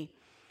to me,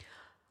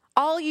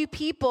 all you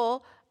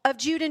people of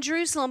Judah and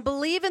Jerusalem.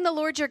 Believe in the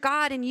Lord your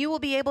God and you will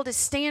be able to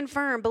stand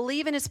firm.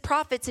 Believe in his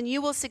prophets and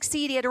you will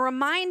succeed. He had to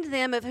remind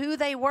them of who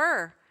they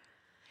were.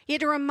 He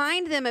had to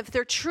remind them of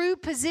their true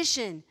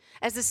position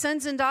as the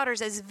sons and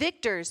daughters, as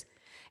victors.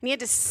 And he had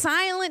to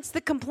silence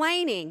the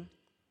complaining,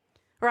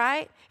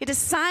 right? He had to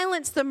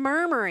silence the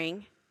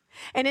murmuring.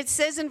 And it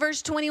says in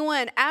verse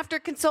 21, after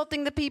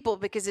consulting the people,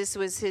 because this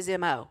was his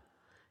MO,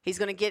 he's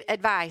going to get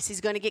advice. He's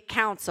going to get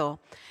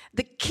counsel.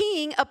 The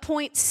king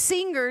appoints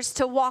singers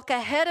to walk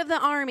ahead of the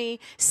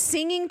army,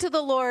 singing to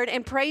the Lord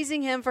and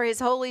praising him for his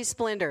holy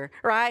splendor,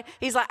 right?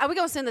 He's like, we're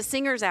going to send the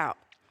singers out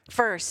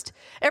first.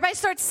 Everybody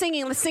starts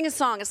singing. Let's sing a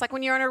song. It's like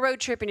when you're on a road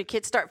trip and your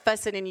kids start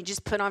fussing and you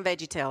just put on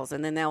VeggieTales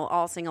and then they'll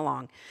all sing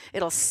along.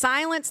 It'll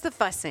silence the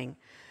fussing.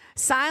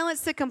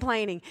 Silence the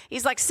complaining.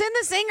 He's like, send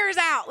the singers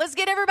out. Let's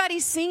get everybody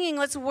singing.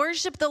 Let's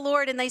worship the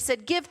Lord. And they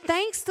said, give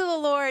thanks to the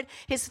Lord.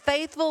 His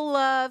faithful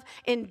love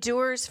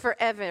endures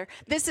forever.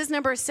 This is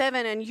number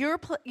 7. And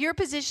your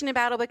position in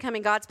battle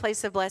becoming God's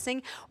place of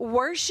blessing.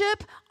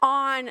 Worship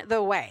on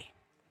the way.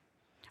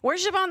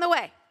 Worship on the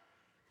way.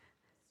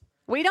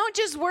 We don't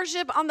just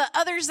worship on the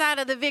other side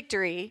of the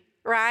victory,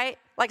 right?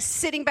 Like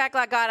sitting back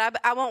like, God,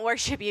 I won't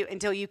worship you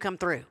until you come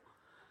through.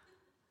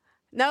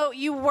 No,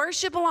 you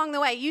worship along the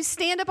way. You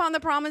stand upon the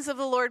promise of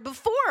the Lord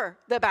before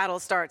the battle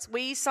starts.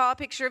 We saw a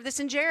picture of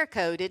this in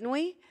Jericho, didn't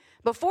we?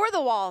 Before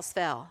the walls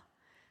fell.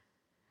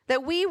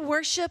 That we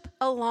worship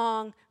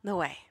along the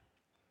way.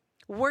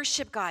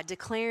 Worship God,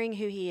 declaring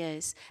who he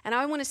is. And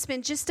I want to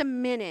spend just a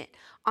minute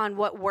on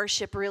what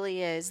worship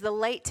really is. The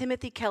late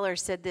Timothy Keller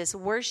said this: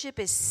 worship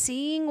is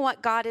seeing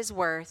what God is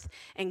worth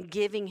and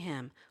giving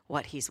him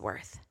what he's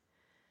worth.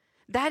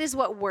 That is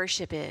what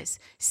worship is,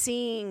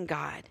 seeing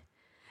God.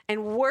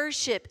 And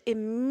worship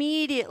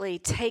immediately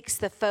takes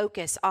the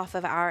focus off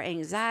of our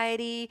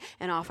anxiety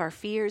and off our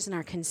fears and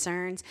our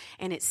concerns,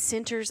 and it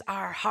centers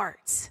our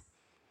hearts.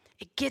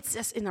 It gets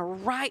us in the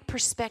right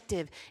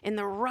perspective, in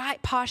the right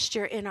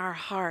posture in our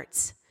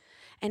hearts,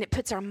 and it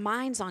puts our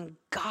minds on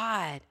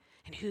God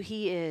and who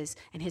he is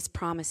and his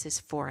promises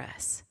for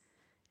us.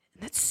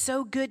 And that's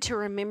so good to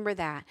remember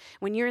that.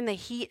 When you're in the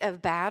heat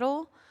of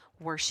battle,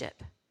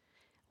 worship.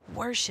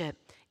 Worship.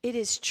 It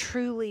is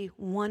truly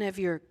one of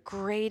your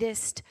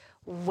greatest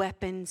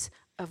weapons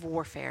of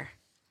warfare,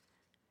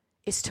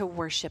 is to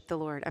worship the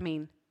Lord. I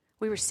mean,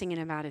 we were singing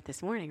about it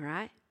this morning,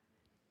 right?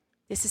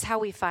 This is how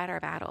we fight our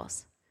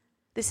battles.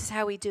 This is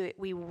how we do it.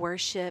 We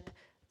worship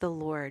the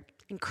Lord.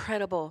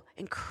 Incredible,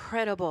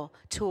 incredible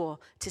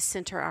tool to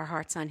center our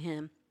hearts on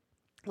him.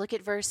 Look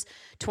at verse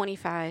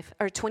 25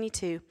 or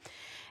 22.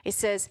 It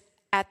says,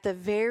 At the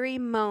very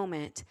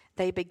moment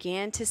they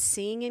began to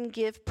sing and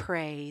give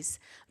praise,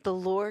 the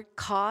Lord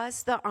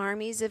caused the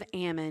armies of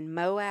Ammon,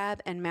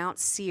 Moab, and Mount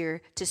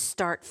Seir to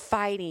start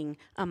fighting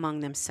among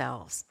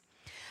themselves.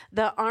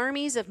 The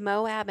armies of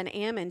Moab and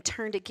Ammon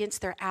turned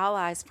against their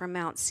allies from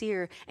Mount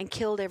Seir and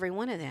killed every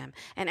one of them.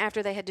 And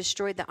after they had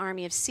destroyed the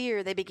army of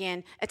Seir, they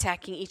began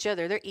attacking each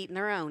other. They're eating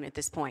their own at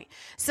this point.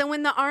 So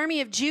when the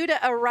army of Judah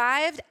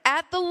arrived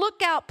at the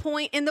lookout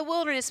point in the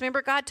wilderness,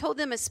 remember God told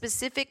them a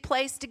specific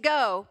place to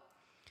go,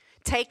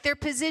 take their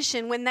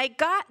position. When they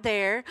got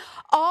there,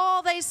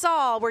 all they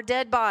saw were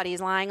dead bodies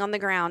lying on the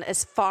ground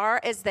as far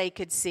as they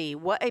could see.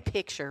 What a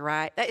picture,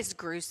 right? That is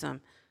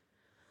gruesome.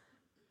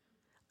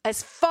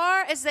 As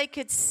far as they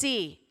could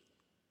see,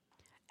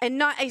 and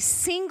not a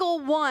single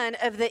one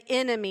of the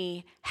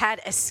enemy had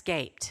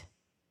escaped.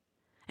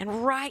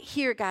 And right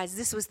here, guys,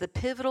 this was the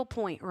pivotal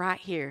point right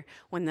here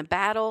when the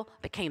battle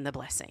became the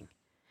blessing.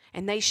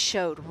 And they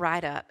showed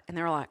right up, and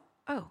they were like,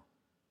 oh,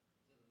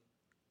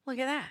 look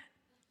at that.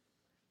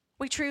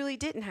 We truly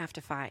didn't have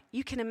to fight.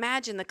 You can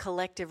imagine the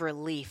collective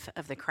relief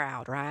of the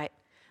crowd, right?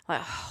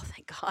 Like, oh,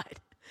 thank God.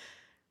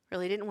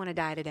 Really didn't want to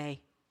die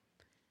today.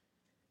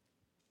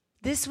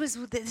 This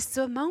is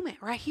a moment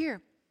right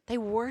here. They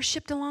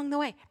worshiped along the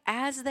way.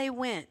 As they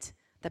went,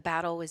 the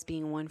battle was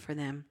being won for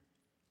them.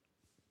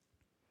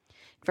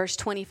 Verse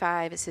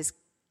 25, it says,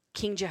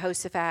 King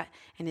Jehoshaphat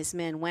and his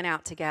men went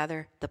out to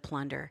gather the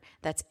plunder.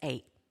 That's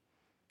 8.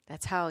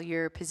 That's how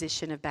your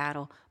position of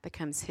battle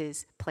becomes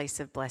his place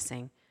of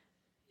blessing.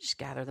 Just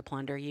gather the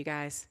plunder, you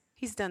guys.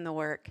 He's done the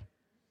work.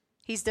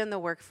 He's done the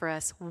work for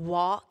us.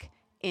 Walk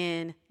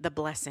in the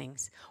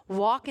blessings.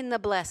 Walk in the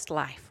blessed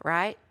life,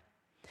 right?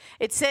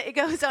 It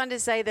goes on to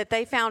say that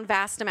they found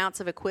vast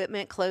amounts of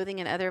equipment, clothing,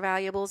 and other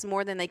valuables,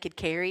 more than they could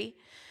carry.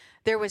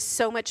 There was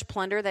so much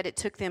plunder that it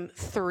took them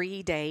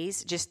 3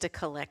 days just to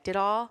collect it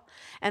all.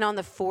 And on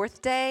the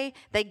 4th day,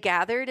 they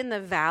gathered in the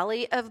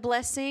Valley of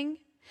Blessing,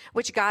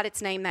 which got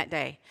its name that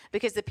day.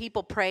 Because the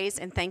people praised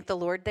and thanked the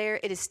Lord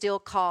there, it is still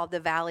called the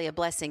Valley of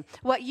Blessing.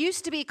 What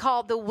used to be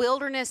called the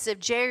Wilderness of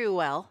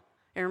Jeruel,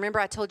 and remember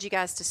I told you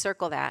guys to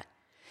circle that,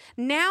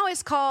 now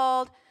is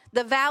called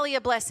the Valley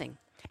of Blessing.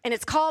 And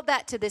it's called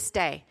that to this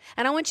day.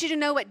 And I want you to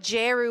know what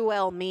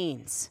Jeruel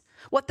means.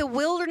 What the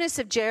wilderness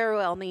of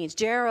Jeruel means.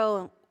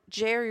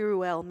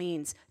 Jeruel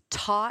means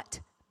taught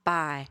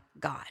by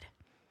God.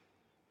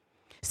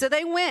 So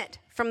they went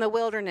from the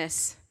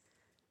wilderness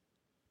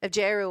of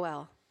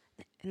Jeruel,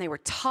 and they were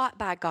taught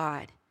by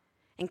God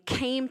and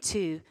came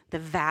to the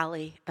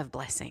Valley of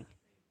Blessing.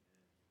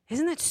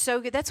 Isn't that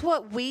so good? That's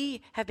what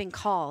we have been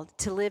called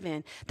to live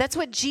in. That's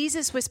what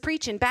Jesus was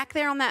preaching back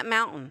there on that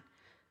mountain.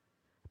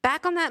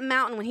 Back on that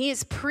mountain when he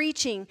is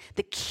preaching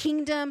the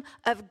kingdom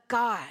of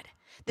God,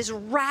 this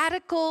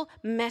radical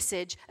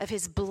message of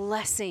his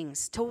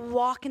blessings, to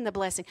walk in the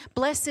blessing.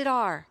 Blessed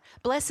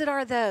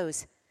are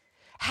those.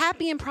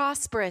 Happy and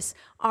prosperous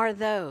are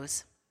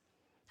those.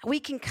 We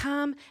can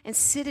come and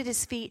sit at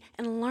his feet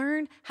and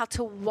learn how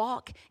to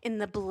walk in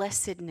the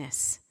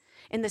blessedness,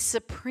 in the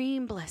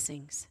supreme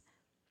blessings.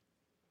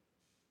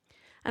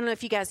 I don't know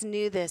if you guys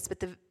knew this, but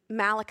the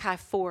Malachi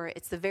 4,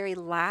 it's the very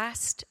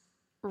last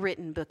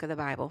written book of the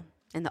Bible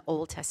in the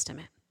Old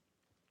Testament.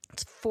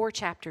 It's 4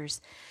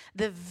 chapters.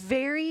 The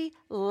very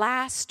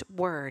last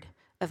word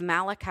of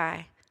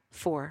Malachi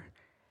 4,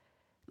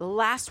 the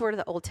last word of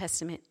the Old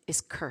Testament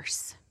is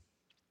curse.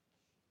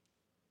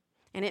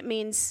 And it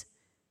means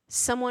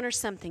someone or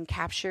something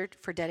captured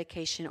for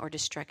dedication or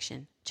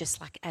destruction, just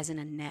like as in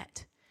a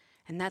net.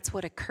 And that's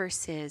what a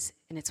curse is,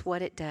 and it's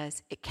what it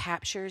does. It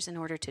captures in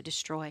order to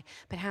destroy.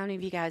 But how many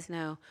of you guys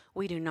know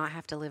we do not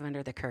have to live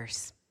under the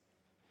curse?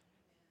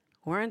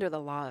 We're under the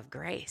law of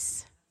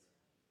grace.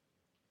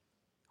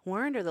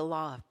 We're under the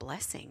law of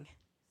blessing.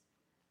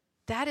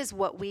 That is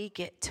what we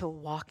get to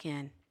walk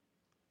in.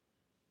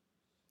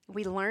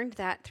 We learned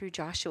that through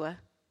Joshua.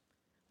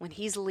 When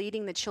he's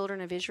leading the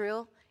children of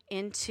Israel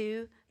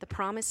into the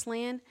promised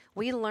land,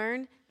 we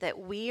learn that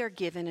we are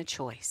given a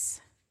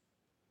choice.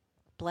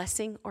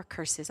 Blessing or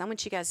curses. I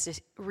want you guys to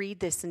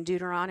read this in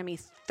Deuteronomy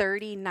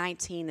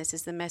 30:19. This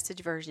is the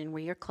Message version.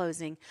 We are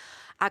closing.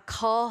 I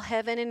call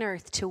heaven and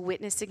earth to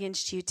witness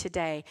against you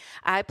today.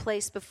 I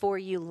place before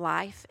you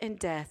life and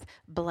death,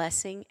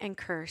 blessing and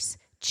curse.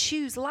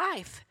 Choose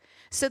life,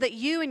 so that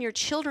you and your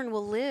children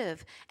will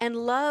live and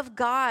love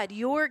God,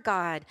 your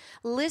God,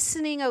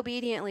 listening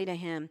obediently to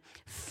him,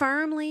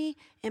 firmly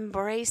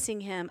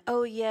embracing him.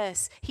 Oh,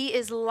 yes, he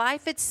is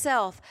life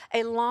itself,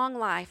 a long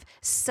life,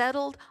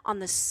 settled on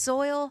the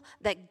soil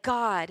that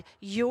God,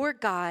 your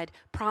God,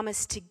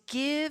 promised to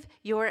give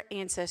your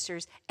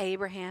ancestors,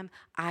 Abraham,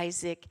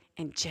 Isaac,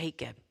 and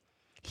Jacob.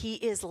 He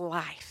is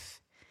life.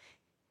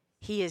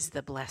 He is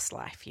the blessed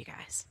life, you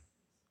guys.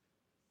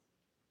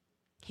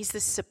 He's the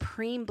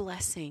supreme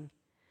blessing.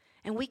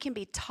 And we can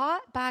be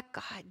taught by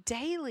God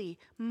daily,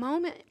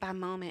 moment by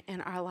moment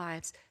in our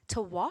lives to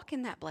walk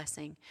in that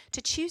blessing,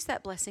 to choose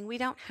that blessing. We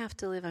don't have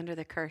to live under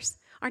the curse.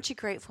 Aren't you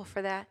grateful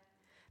for that?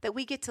 That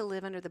we get to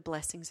live under the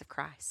blessings of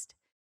Christ.